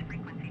airspace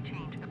frequency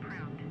change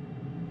approved.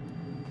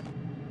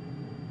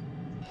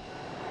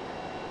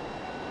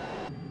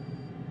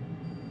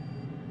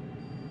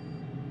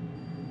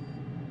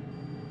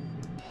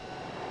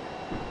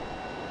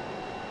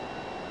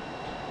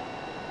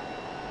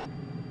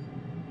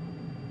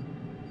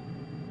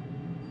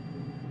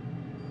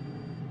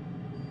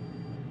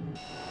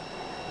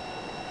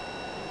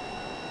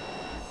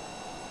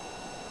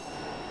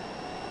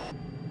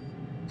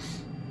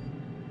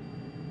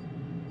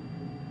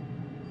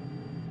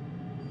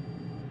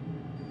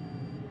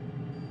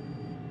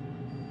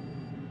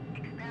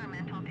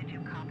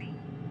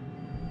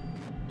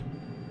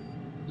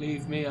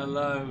 Leave me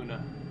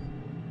alone.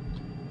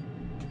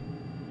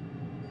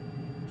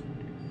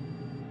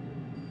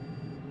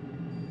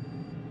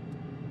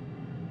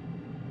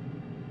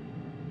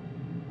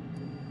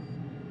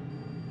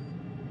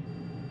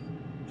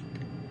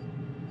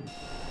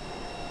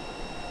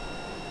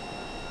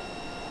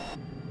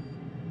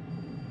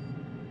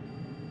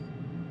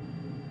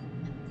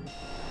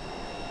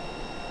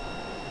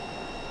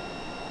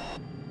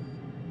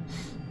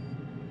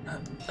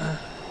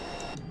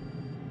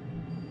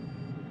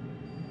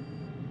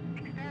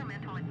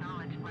 Experimental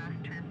acknowledged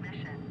last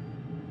transmission.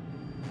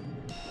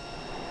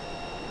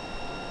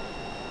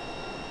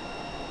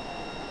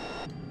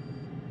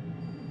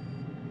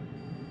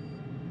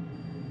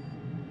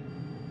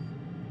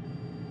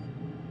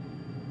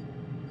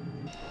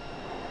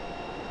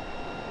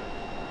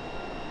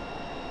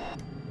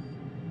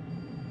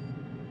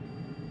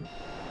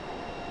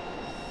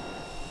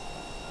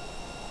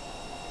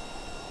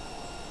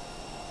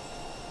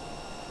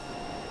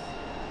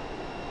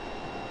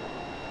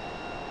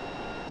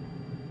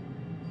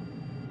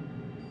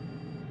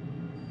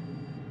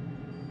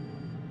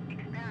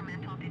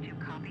 Experimental, did you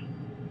copy?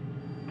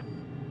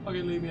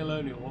 Fucking leave me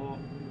alone, you whore.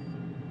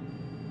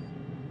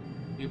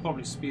 You can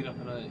probably speed up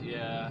in a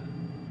yeah.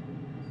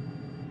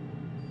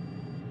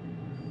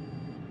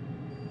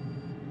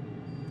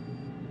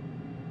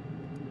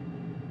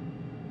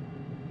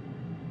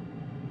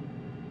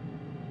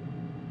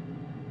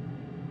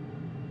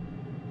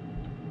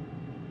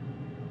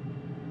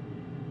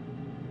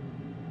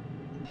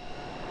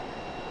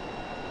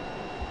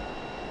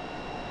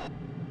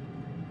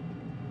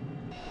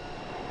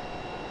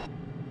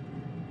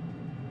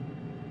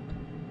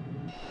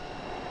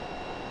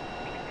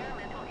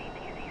 Experimental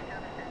APC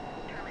services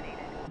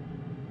terminated.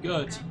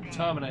 Good.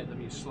 Terminate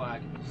them, you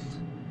slag.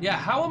 Yeah,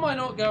 how am I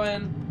not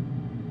going?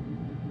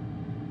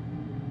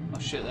 Oh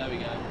shit, there we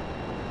go.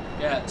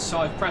 Yeah, so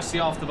I've pressed the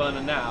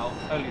afterburner now.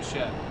 Holy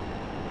shit.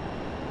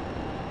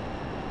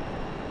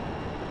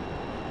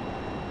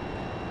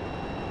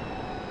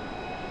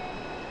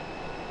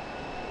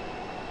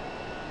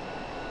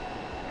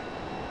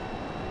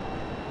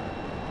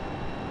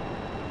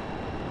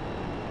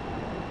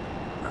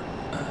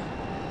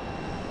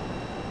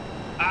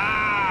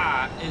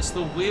 It's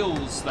the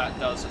wheels that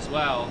does as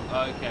well.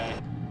 Okay.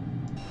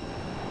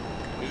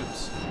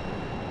 Oops.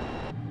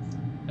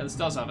 Yeah, this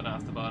does have an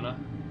afterburner.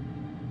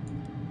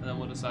 And then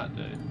what does that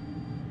do?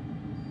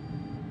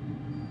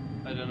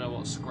 I don't know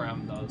what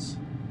scram does.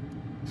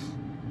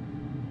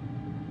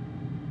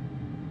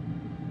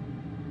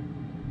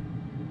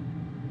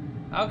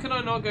 How can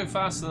I not go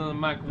faster than the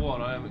Mach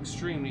 1? I am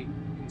extremely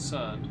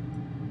concerned.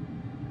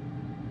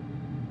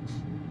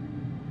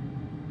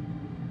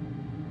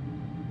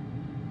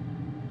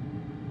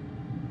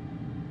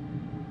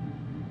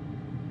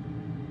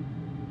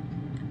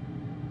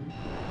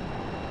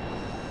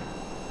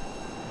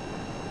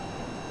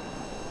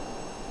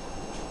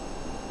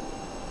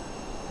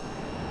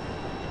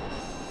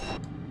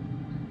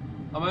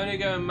 I'm only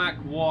going Mach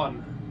 1.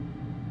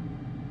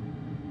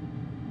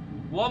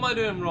 What am I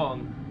doing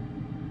wrong?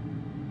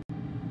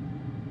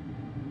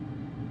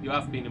 You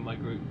have been in my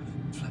group,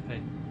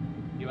 Flippy.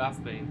 You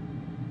have been.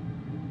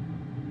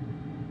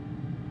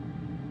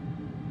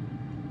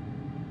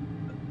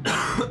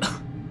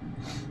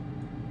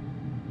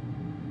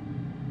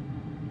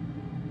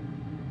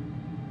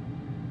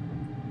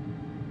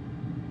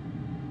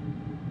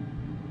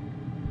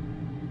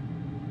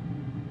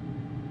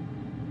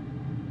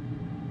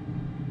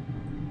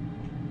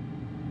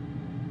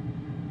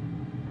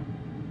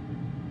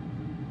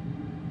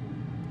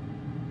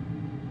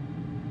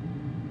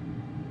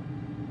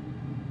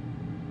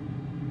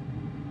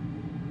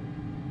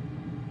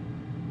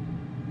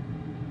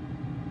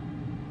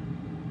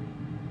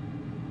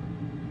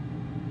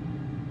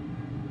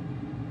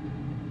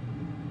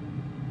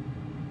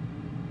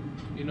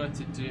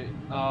 United do.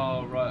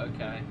 Oh, right,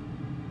 okay.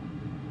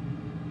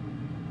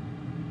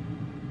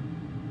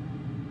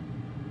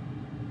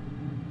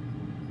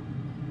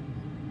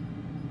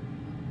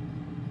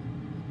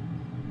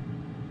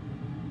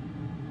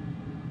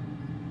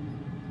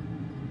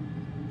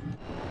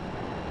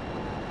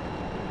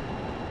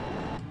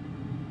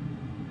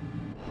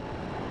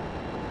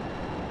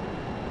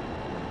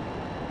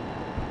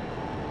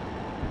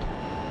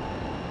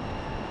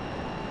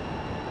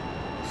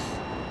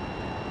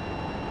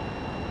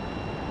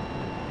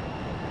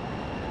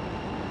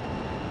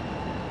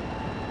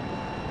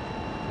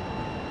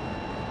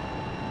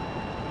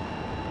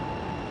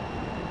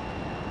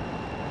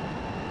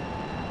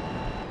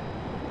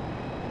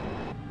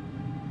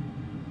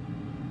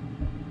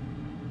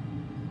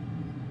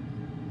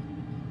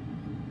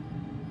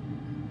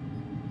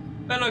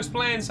 Bello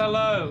explains,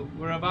 hello.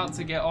 We're about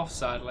to get off,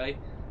 sadly.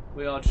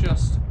 We are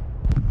just...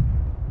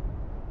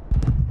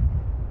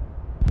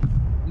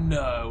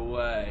 No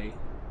way.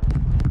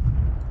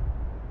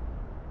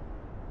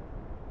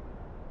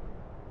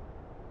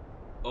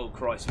 Oh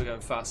Christ, we're going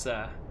fast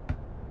there.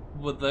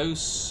 Were those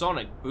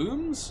sonic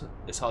booms?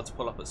 It's hard to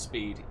pull up at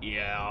speed.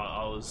 Yeah,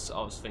 I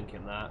was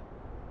thinking that.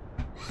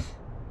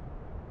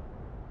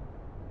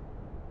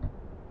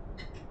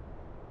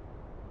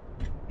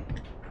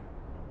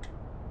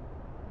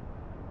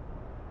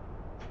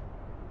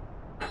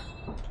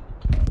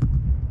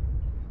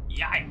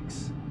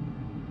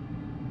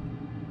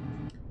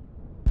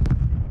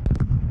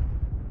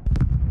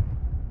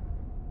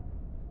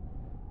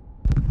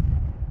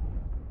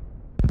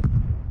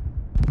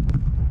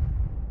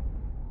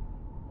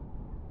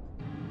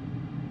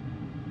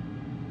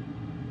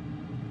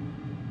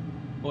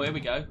 Oh, here we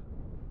go.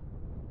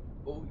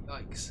 Oh,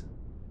 yikes.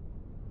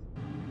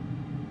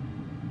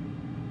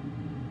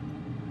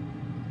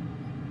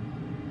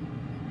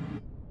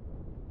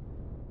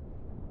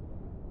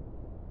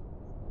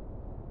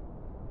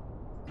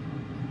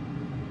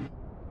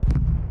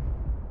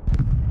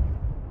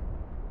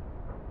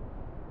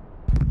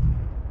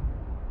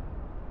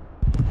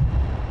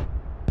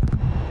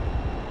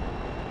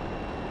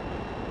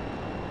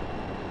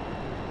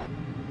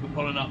 We're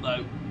pulling up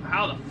though.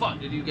 How the fuck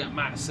did you get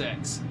Max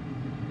 6?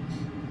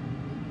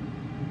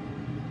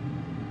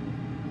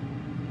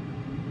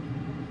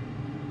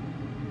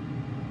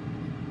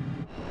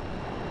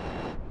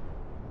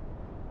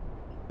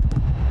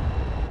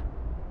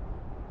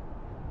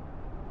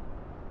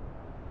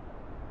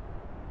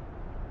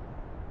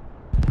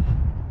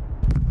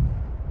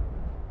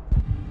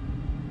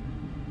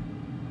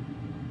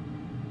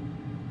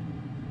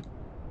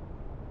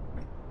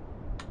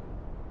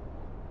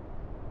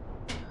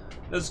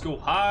 Let's go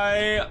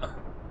high.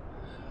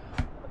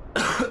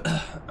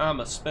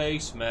 I'm a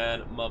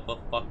spaceman,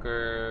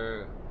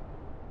 motherfucker.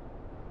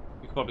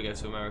 We could probably go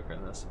to America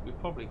in this. We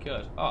probably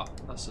could. Ah,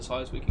 that's as high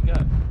as we could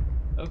go.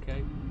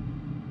 Okay.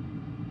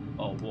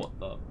 Oh, what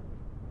the?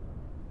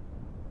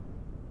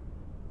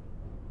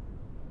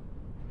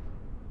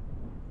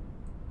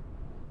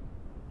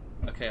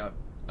 Okay, I've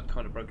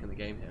kind of broken the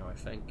game here. I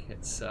think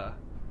it's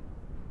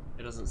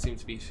it doesn't seem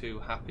to be too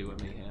happy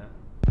with me here.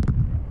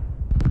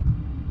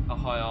 How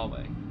high are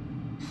we?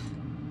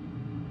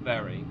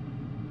 Very.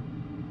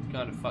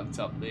 Kind of fucked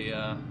up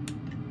the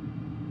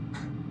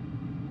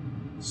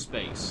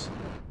space.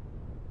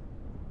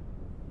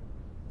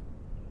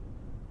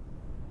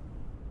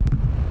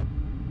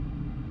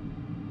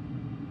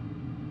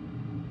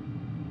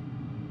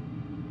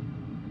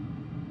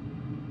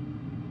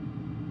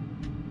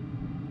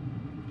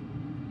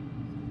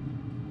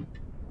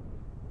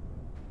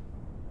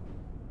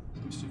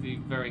 Seems to be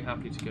very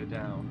happy to go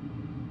down.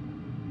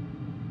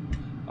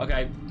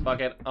 Okay,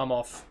 fuck it. I'm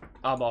off.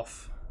 I'm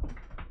off.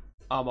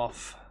 I'm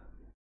off.